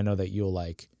have one I know that you'll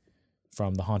like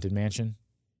from the Haunted Mansion.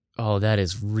 Oh, that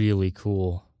is really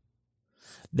cool.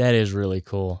 That is really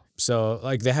cool. So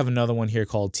like they have another one here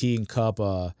called Tea and Cup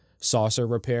Saucer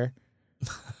Repair.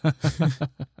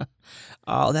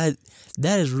 Oh, that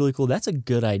is really cool. That's a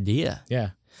good idea. Yeah.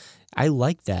 I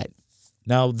like that.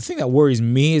 Now, the thing that worries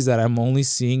me is that I'm only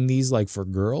seeing these like for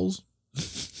girls.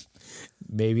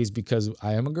 Maybe it's because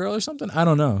I am a girl or something. I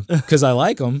don't know. Because I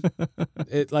like them.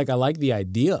 I like the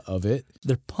idea of it.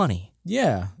 They're punny.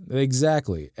 Yeah,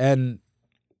 exactly. And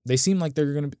they seem like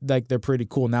they're pretty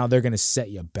cool. Now they're gonna set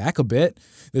you back a bit.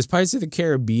 This Pirates of the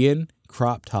Caribbean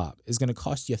crop top is gonna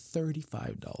cost you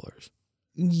 $35.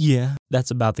 Yeah. That's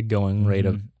about the going rate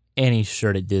of any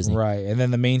shirt at Disney. Right. And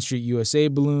then the Main Street USA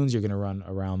balloons, you're gonna run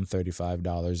around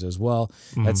 $35 as well.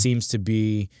 That seems to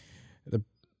be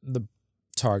the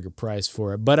target price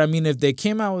for it. But I mean, if they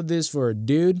came out with this for a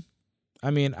dude,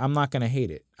 I mean, I'm not gonna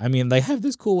hate it. I mean, they have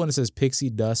this cool one that says Pixie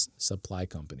Dust Supply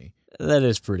Company. That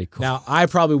is pretty cool. Now, I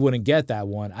probably wouldn't get that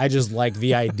one. I just like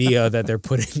the idea that they're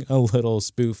putting a little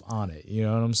spoof on it. You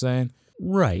know what I'm saying?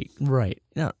 Right.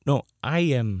 No, I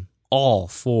am all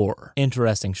for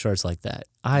interesting shirts like that.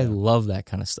 I love that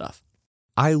kind of stuff.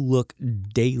 I look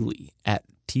daily at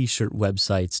t-shirt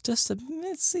websites just to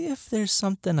see if there's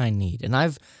something I need. And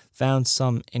I've found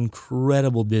some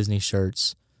incredible Disney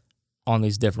shirts on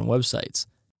these different websites.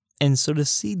 And so to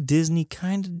see Disney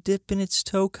kind of dipping its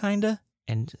toe,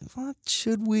 and what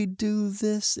should we do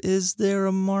this? Is there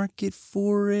a market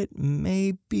for it?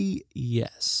 Maybe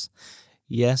yes.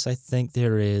 Yes, I think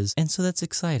there is. And so that's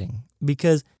exciting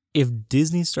because if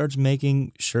Disney starts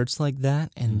making shirts like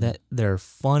that and that they're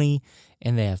funny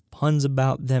and they have puns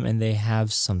about them and they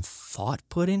have some thought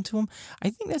put into them,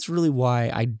 I think that's really why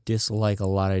I dislike a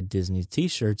lot of Disney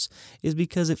t-shirts is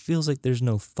because it feels like there's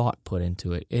no thought put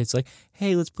into it. It's like,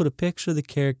 hey, let's put a picture of the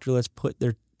character, let's put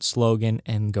their slogan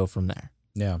and go from there.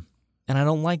 Yeah. And I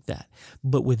don't like that.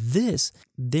 But with this,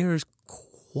 there's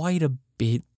quite a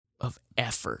bit of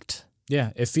effort.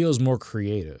 Yeah, it feels more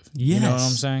creative. You know what I'm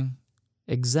Yes. saying?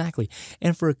 Exactly.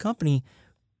 And for a company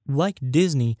like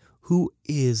Disney, who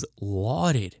is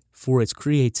lauded for its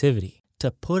creativity,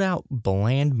 to put out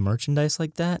bland merchandise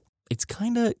like that, it's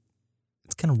kind of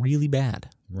really bad.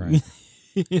 Right.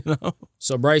 You know?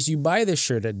 So, Bryce, you buy this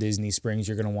shirt at Disney Springs,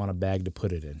 you're going to want a bag to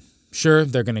put it in. Sure,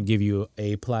 they're going to give you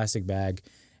a plastic bag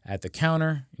at the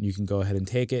counter. You can go ahead and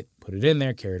take it, put it in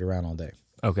there, carry it around all day.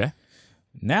 Okay.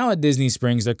 Now at Disney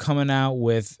Springs, they're coming out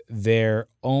with their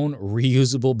own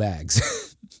reusable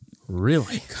bags.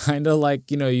 Really? Kind of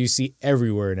like, you see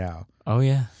everywhere now. Oh,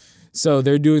 yeah. So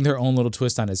they're doing their own little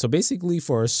twist on it. So basically,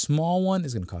 for a small one,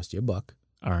 it's going to cost you $1.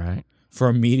 All right. For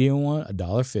a medium one,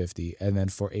 $1.50. And then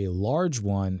for a large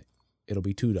one, it'll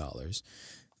be $2.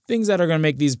 Things that are going to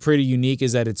make these pretty unique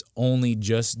is that it's only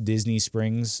just Disney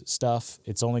Springs stuff.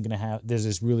 It's only going to have,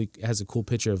 it has a cool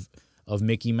picture of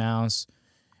Mickey Mouse.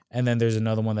 And then there's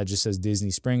another one that just says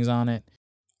Disney Springs on it.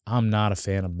 I'm not a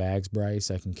fan of bags,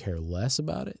 Bryce. I can care less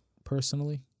about it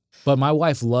personally. But my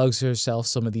wife lugs herself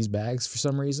some of these bags for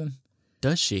some reason.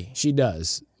 Does she? She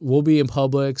does. We'll be in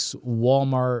Publix,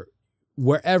 Walmart,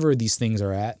 wherever these things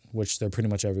are at, which they're pretty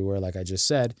much everywhere, like I just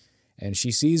said. And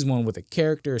she sees one with a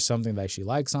character or something that she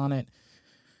likes on it.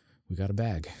 We got a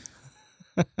bag.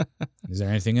 Is there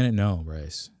anything in it? No,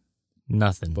 Bryce.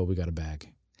 Nothing. But we got a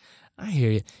bag. I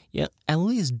hear you. Yeah, at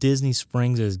least Disney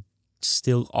Springs is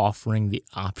still offering the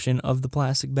option of the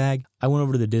plastic bag. I went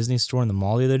over to the Disney store in the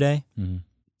mall the other day. Mm-hmm.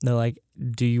 They're like,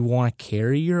 do you want to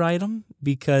carry your item?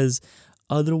 Because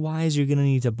otherwise you're going to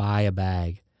need to buy a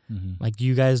bag. Mm-hmm. Like,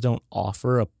 you guys don't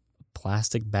offer a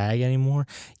plastic bag anymore?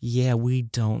 Yeah, we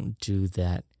don't do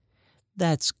that.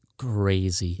 That's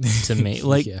crazy to me.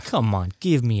 Like, Yeah. Come on,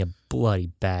 give me a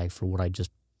bloody bag for what I just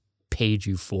paid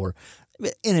you for.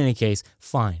 In any case,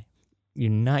 fine. You're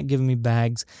not giving me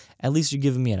bags. At least you're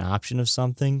giving me an option of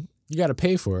something. You got to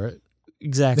pay for it.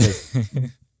 Exactly.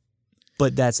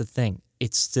 But that's the thing.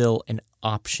 It's still an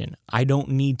option. I don't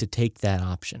need to take that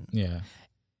option. Yeah.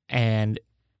 And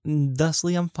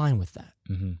thusly, I'm fine with that.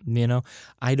 Mm-hmm. You know,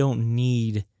 I don't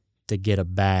need to get a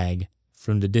bag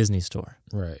from the Disney store.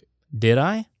 Right. Did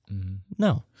I? Mm-hmm.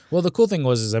 No. Well, the cool thing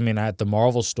was, at the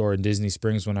Marvel store in Disney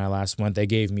Springs when I last went, they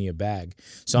gave me a bag.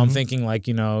 So I'm thinking, like,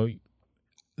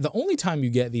 the only time you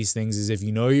get these things is if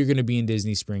you know you're going to be in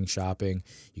Disney Springs shopping,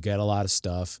 you get a lot of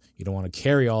stuff, you don't want to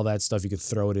carry all that stuff, you could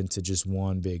throw it into just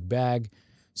one big bag.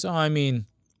 So, I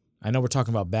know we're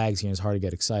talking about bags here, and it's hard to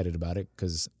get excited about it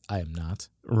because I am not.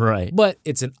 Right. But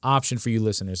it's an option for you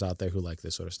listeners out there who like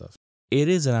this sort of stuff. It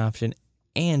is an option.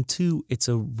 And two, it's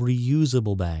a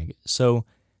reusable bag. So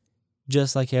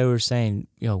just like I was saying,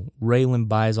 Raylan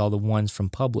buys all the ones from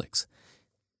Publix.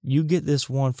 You get this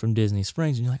one from Disney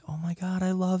Springs and you're like, oh my God,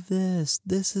 I love this.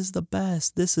 This is the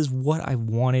best. This is what I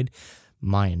wanted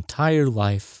my entire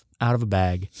life out of a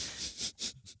bag.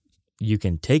 You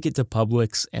can take it to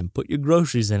Publix and put your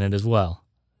groceries in it as well.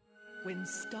 When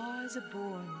stars are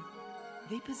born,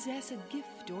 they possess a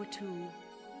gift or two.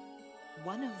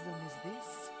 One of them is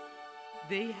this.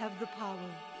 They have the power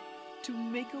to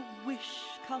make a wish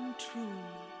come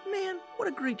true. Man, what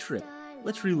a great trip.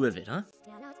 Let's relive it, huh?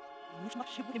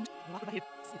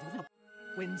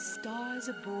 When stars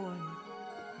are born,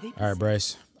 they All right,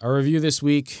 Bryce. Our review this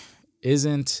week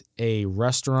isn't a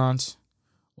restaurant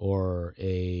or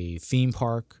a theme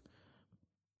park,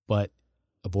 but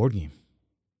a board game.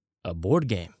 A board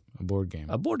game. A board game.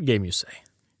 A board game, you say?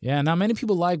 Yeah, not many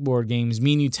people like board games.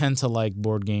 Me and you tend to like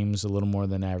board games a little more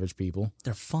than average people.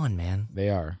 They're fun, man. They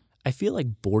are. I feel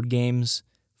like board games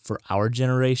for our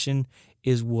generation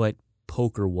is what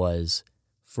poker was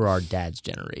for our dad's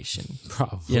generation.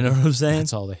 Probably. You know what I'm saying?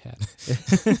 That's all they had.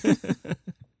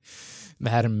 They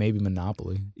had maybe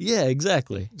Monopoly. Yeah,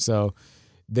 exactly. So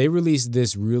they released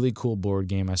this really cool board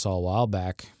game I saw a while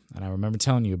back, and I remember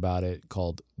telling you about it,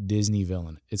 called Disney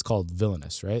Villain. It's called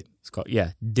Villainous, right? It's called,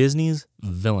 Disney's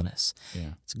Villainous.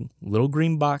 Yeah. It's a little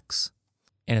green box,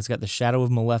 and it's got the shadow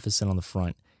of Maleficent on the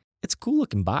front. It's a cool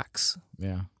looking box.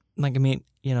 Yeah. Like,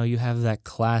 you have that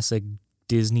classic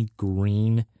Disney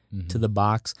green to the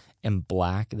box and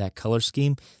black, that color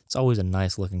scheme. It's always a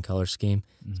nice looking color scheme.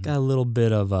 It's got a little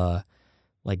bit of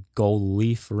gold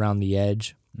leaf around the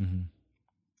edge. Mm-hmm.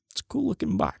 It's a cool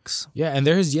looking box. Yeah, and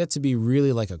there has yet to be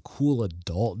really like a cool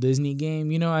adult Disney game,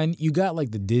 and you got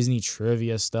like the Disney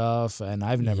trivia stuff, and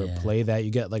I've never played that.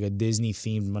 You get like a Disney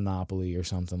themed Monopoly or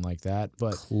something like that,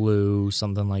 but Clue,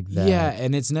 something like that. Yeah,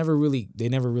 and they never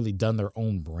really done their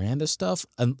own brand of stuff,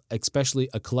 especially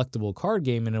a collectible card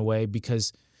game in a way,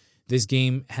 because this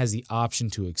game has the option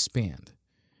to expand.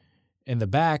 In the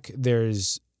back,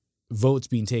 there's votes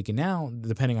being taken now,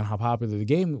 depending on how popular the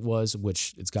game was,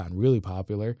 which it's gotten really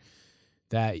popular,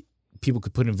 that people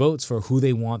could put in votes for who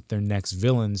they want their next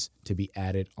villains to be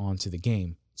added onto the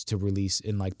game to release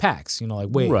in like packs, like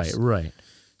waves. Right.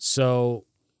 So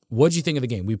what'd you think of the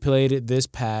game? We played it this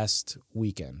past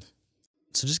weekend.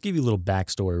 So just give you a little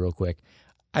backstory real quick.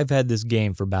 I've had this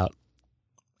game for about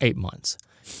 8 months.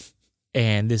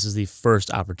 And this is the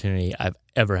first opportunity I've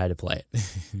ever had to play it.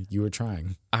 You were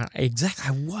trying. Exactly,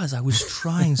 I was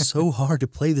trying so hard to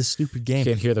play this stupid game.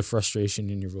 Can't hear the frustration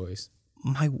in your voice.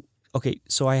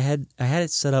 So I had it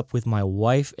set up with my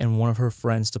wife and one of her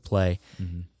friends to play,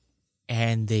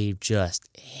 and they just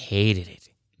hated it.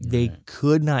 They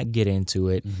could not get into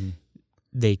it.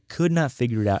 They could not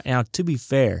figure it out. Now, to be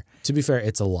fair,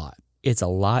 it's a lot. It's a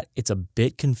lot. It's a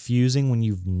bit confusing when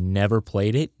you've never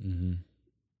played it.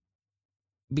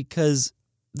 Because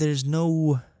there's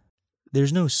no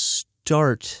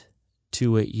start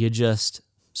to it. You just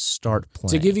start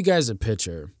playing. To give you guys a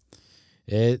picture,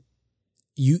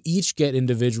 you each get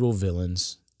individual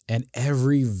villains, and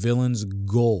every villain's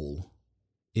goal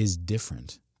is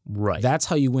different. Right. That's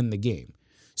how you win the game.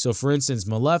 So, for instance,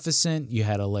 Maleficent, you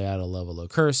had to lay out a level of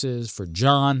curses. For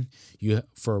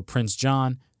for Prince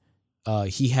John,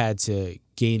 he had to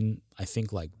gain, I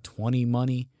think, like 20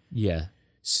 money. Yeah.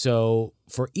 So,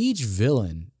 for each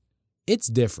villain, it's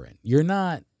different. You're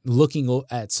not looking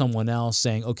at someone else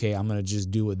saying, okay, I'm going to just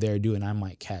do what they're doing. I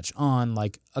might catch on,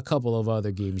 like a couple of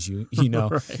other games, you know.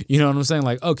 Right. You know what I'm saying?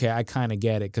 Like, okay, I kind of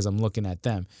get it because I'm looking at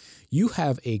them. You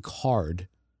have a card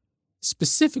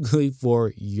specifically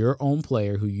for your own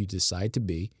player who you decide to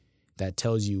be that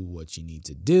tells you what you need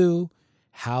to do,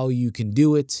 how you can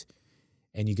do it,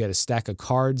 and you get a stack of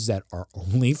cards that are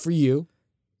only for you.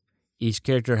 Each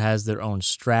character has their own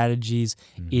strategies.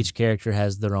 Mm-hmm. Each character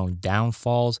has their own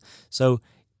downfalls. So,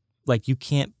 like, you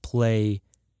can't play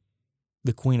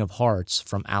the Queen of Hearts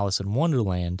from Alice in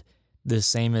Wonderland the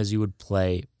same as you would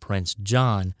play Prince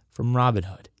John from Robin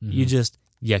Hood. Mm-hmm.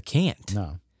 You can't.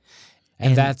 No.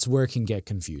 And that's where it can get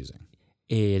confusing.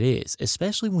 It is,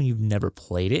 especially when you've never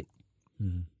played it.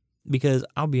 Mm-hmm. Because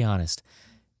I'll be honest,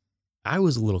 I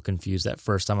was a little confused that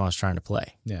first time I was trying to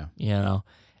play. Yeah. You know?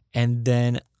 And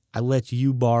then I let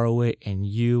you borrow it, and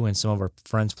you and some of our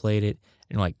friends played it,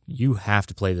 and like, you have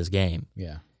to play this game.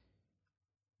 Yeah.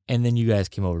 And then you guys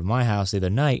came over to my house the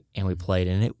other night, and we played,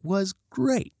 and it was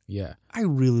great. Yeah. I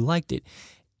really liked it.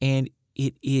 And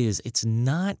it's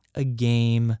not a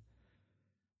game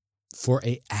For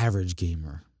a average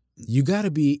gamer. You got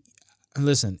to be,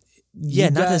 listen. Yeah,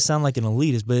 not to sound like an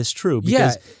elitist, but it's true.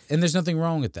 Yeah, and there's nothing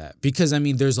wrong with that. Because, I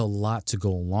mean, there's a lot to go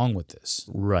along with this.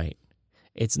 Right.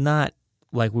 It's not,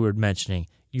 like we were mentioning,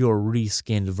 your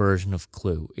reskinned version of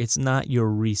Clue. It's not your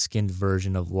reskinned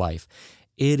version of Life.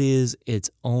 It is its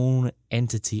own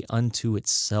entity unto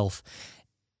itself.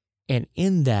 And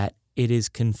in that, it is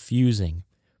confusing.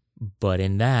 But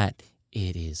in that,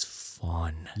 it is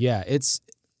fun. Yeah,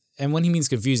 and when he means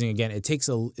confusing, again,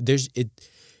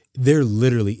 there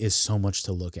literally is so much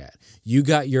to look at. You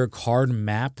got your card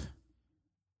map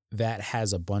that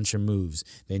has a bunch of moves.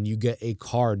 Then you get a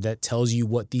card that tells you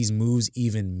what these moves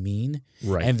even mean.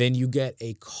 Right. And then you get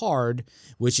a card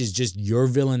which is just your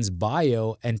villain's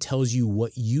bio and tells you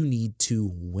what you need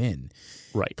to win.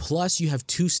 Right. Plus, you have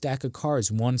 2 stacks of cards.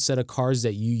 One set of cards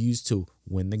that you use to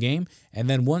win the game, and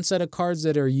then one set of cards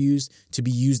that are used to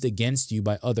be used against you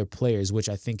by other players, which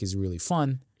I think is really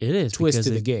fun. It is. Twist to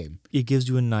the game. It gives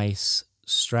you a nice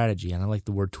strategy, and I like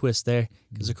the word twist there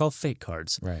because they're called fate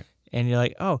cards. Right. And you're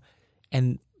like, oh,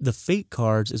 and the fate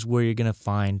cards is where you're going to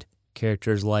find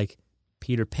characters like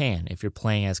Peter Pan if you're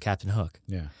playing as Captain Hook.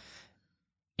 Yeah.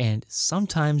 And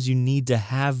sometimes you need to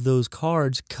have those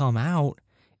cards come out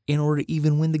in order to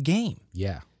even win the game.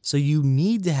 Yeah. So you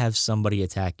need to have somebody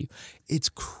attack you. It's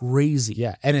crazy.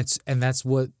 Yeah, and that's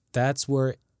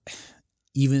where,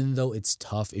 even though it's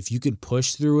tough, if you can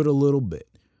push through it a little bit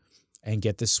and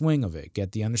get the swing of it,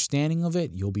 get the understanding of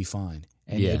it, you'll be fine.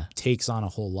 And it takes on a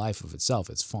whole life of itself.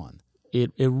 It's fun.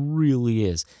 It really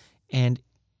is. And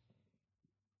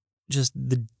just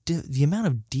the amount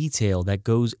of detail that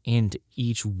goes into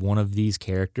each one of these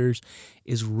characters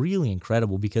is really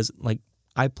incredible because, like,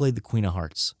 I played the Queen of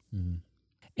Hearts. Mm-hmm.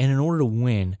 And in order to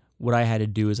win, what I had to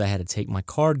do is I had to take my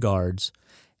card guards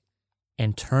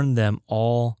and turn them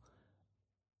all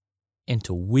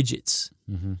into widgets,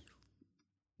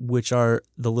 which are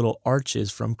the little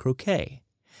arches from croquet.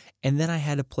 And then I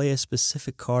had to play a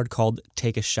specific card called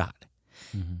Take a Shot.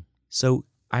 So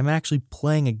I'm actually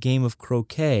playing a game of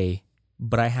croquet,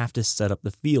 but I have to set up the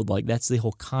field. Like, that's the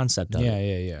whole concept of it.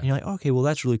 Yeah. And you're like, okay, well,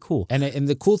 that's really cool. And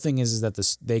the cool thing is that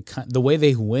the way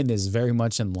they win is very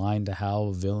much in line to how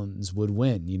villains would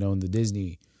win, in the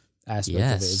Disney aspect of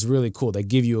it. It's really cool. They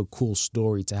give you a cool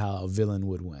story to how a villain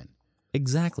would win.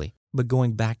 Exactly. But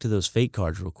going back to those fate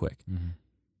cards real quick,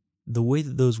 the way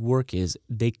that those work is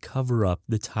they cover up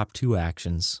the top 2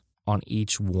 actions on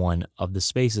each one of the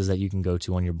spaces that you can go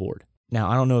to on your board. Now,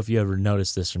 I don't know if you ever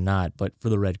noticed this or not, but for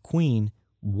the Red Queen,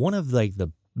 one of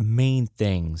the main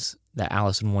things that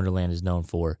Alice in Wonderland is known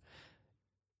for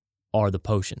are the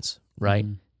potions, right?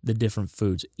 The different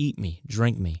foods. Eat me,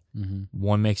 drink me.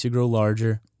 One makes you grow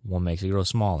larger, one makes you grow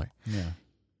smaller. Yeah.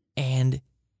 And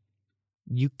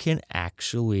you can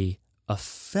actually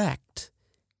affect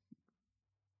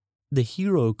the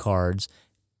hero cards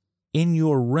in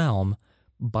your realm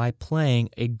by playing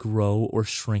a grow or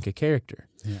shrink a character.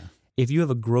 Yeah. If you have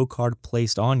a grow card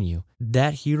placed on you,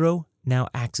 that hero now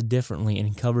acts differently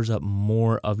and covers up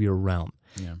more of your realm.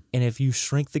 Yeah. And if you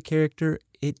shrink the character,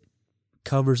 it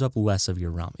covers up less of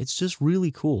your realm. It's just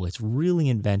really cool. It's really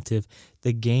inventive.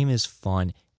 The game is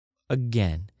fun.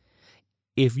 Again,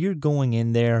 if you're going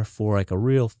in there for like a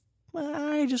real,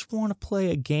 I just want to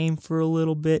play a game for a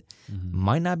little bit,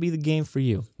 might not be the game for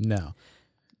you. No.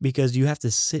 Because you have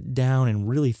to sit down and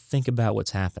really think about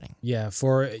what's happening. Yeah,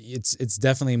 it's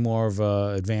definitely more of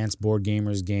a advanced board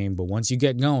gamers game, but once you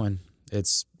get going,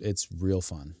 it's real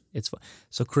fun. It's fun.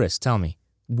 So Chris, tell me,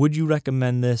 would you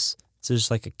recommend this to just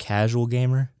like a casual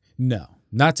gamer? No,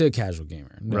 not to a casual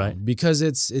gamer. No, Right. Because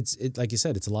it's like you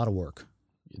said, it's a lot of work.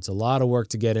 It's a lot of work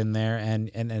to get in there,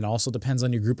 and also depends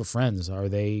on your group of friends. Are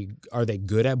they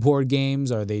good at board games?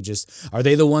 Are they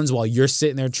the ones while you're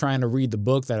sitting there trying to read the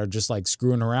book that are just like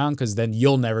screwing around? Because then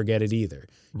you'll never get it either.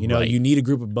 You know, Right. you need a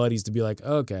group of buddies to be like,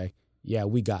 okay, yeah,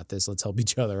 we got this. Let's help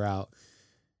each other out.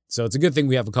 So it's a good thing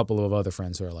we have a couple of other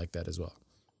friends who are like that as well.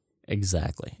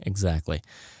 Exactly.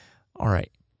 All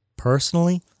right.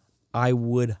 Personally, I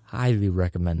would highly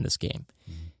recommend this game.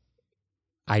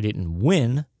 I didn't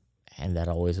win, and that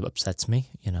always upsets me.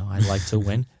 You know, I like to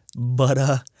win. But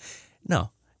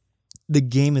no, the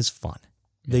game is fun.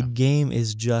 The Yeah. game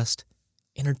is just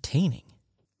entertaining.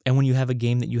 And when you have a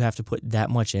game that you have to put that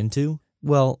much into,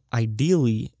 well,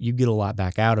 ideally, you get a lot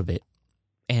back out of it.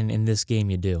 And in this game,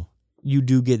 you do. You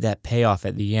do get that payoff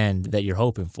at the end that you're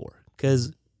hoping for,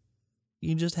 because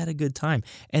you just had a good time.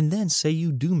 And then say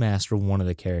you do master one of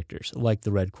the characters, like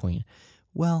the Red Queen.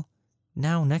 Well,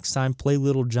 now next time play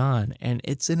Little John, and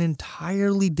it's an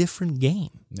entirely different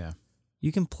game. Yeah.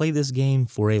 You can play this game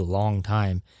for a long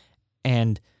time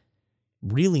and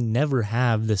really never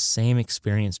have the same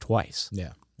experience twice.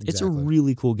 Yeah. It's a exactly.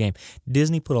 really cool game.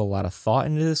 Disney put a lot of thought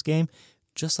into this game,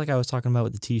 just like I was talking about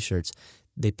with the t-shirts.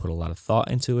 They put a lot of thought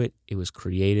into it. It was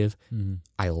creative. Mhm.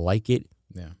 I like it,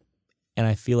 Yeah. and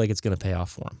I feel like it's going to pay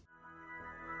off for them.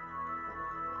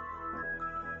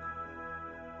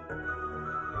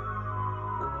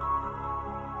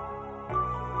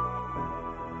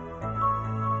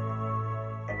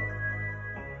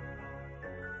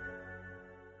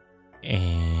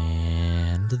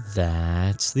 And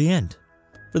that's the end.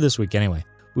 For this week, anyway.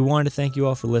 We wanted to thank you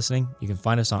all for listening. You can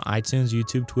find us on iTunes,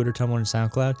 YouTube, Twitter, Tumblr, and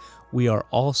SoundCloud. We are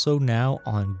also now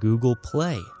on Google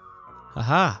Play.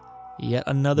 Haha! Yet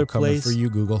another Coming place. for you,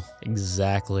 Google.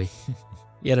 Exactly.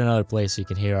 Yet another place you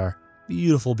can hear our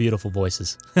beautiful, beautiful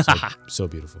voices. So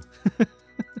beautiful.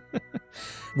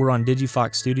 We're on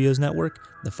DigiFox Studios Network,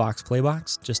 the Fox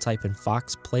Playbox. Just type in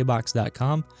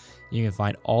foxplaybox.com. You can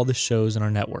find all the shows in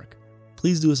our network.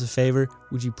 Please do us a favor.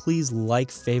 Would you please like,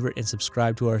 favorite, and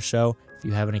subscribe to our show? If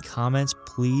you have any comments,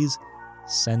 please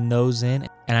send those in,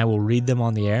 and I will read them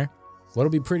on the air.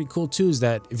 What'll be pretty cool too is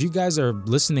that if you guys are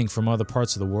listening from other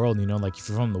parts of the world, you know, like if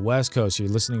you're from the West Coast, you're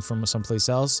listening from someplace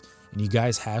else, and you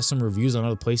guys have some reviews on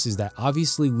other places that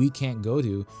obviously we can't go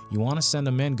to, you want to send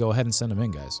them in, go ahead and send them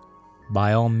in, guys.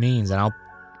 By all means, and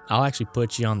I'll actually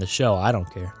put you on the show. I don't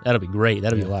care. That'll be great.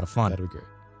 That'll be a lot of fun. That'd be great.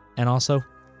 And also,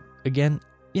 again,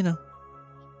 you know,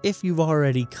 if you've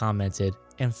already commented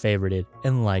and favorited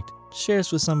and liked, share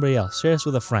us with somebody else. Share us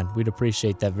with a friend. We'd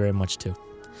appreciate that very much too.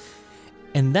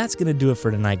 And that's going to do it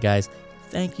for tonight, guys.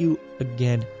 Thank you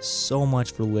again so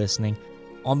much for listening.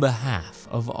 On behalf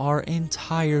of our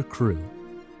entire crew,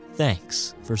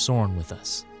 thanks for soaring with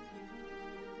us.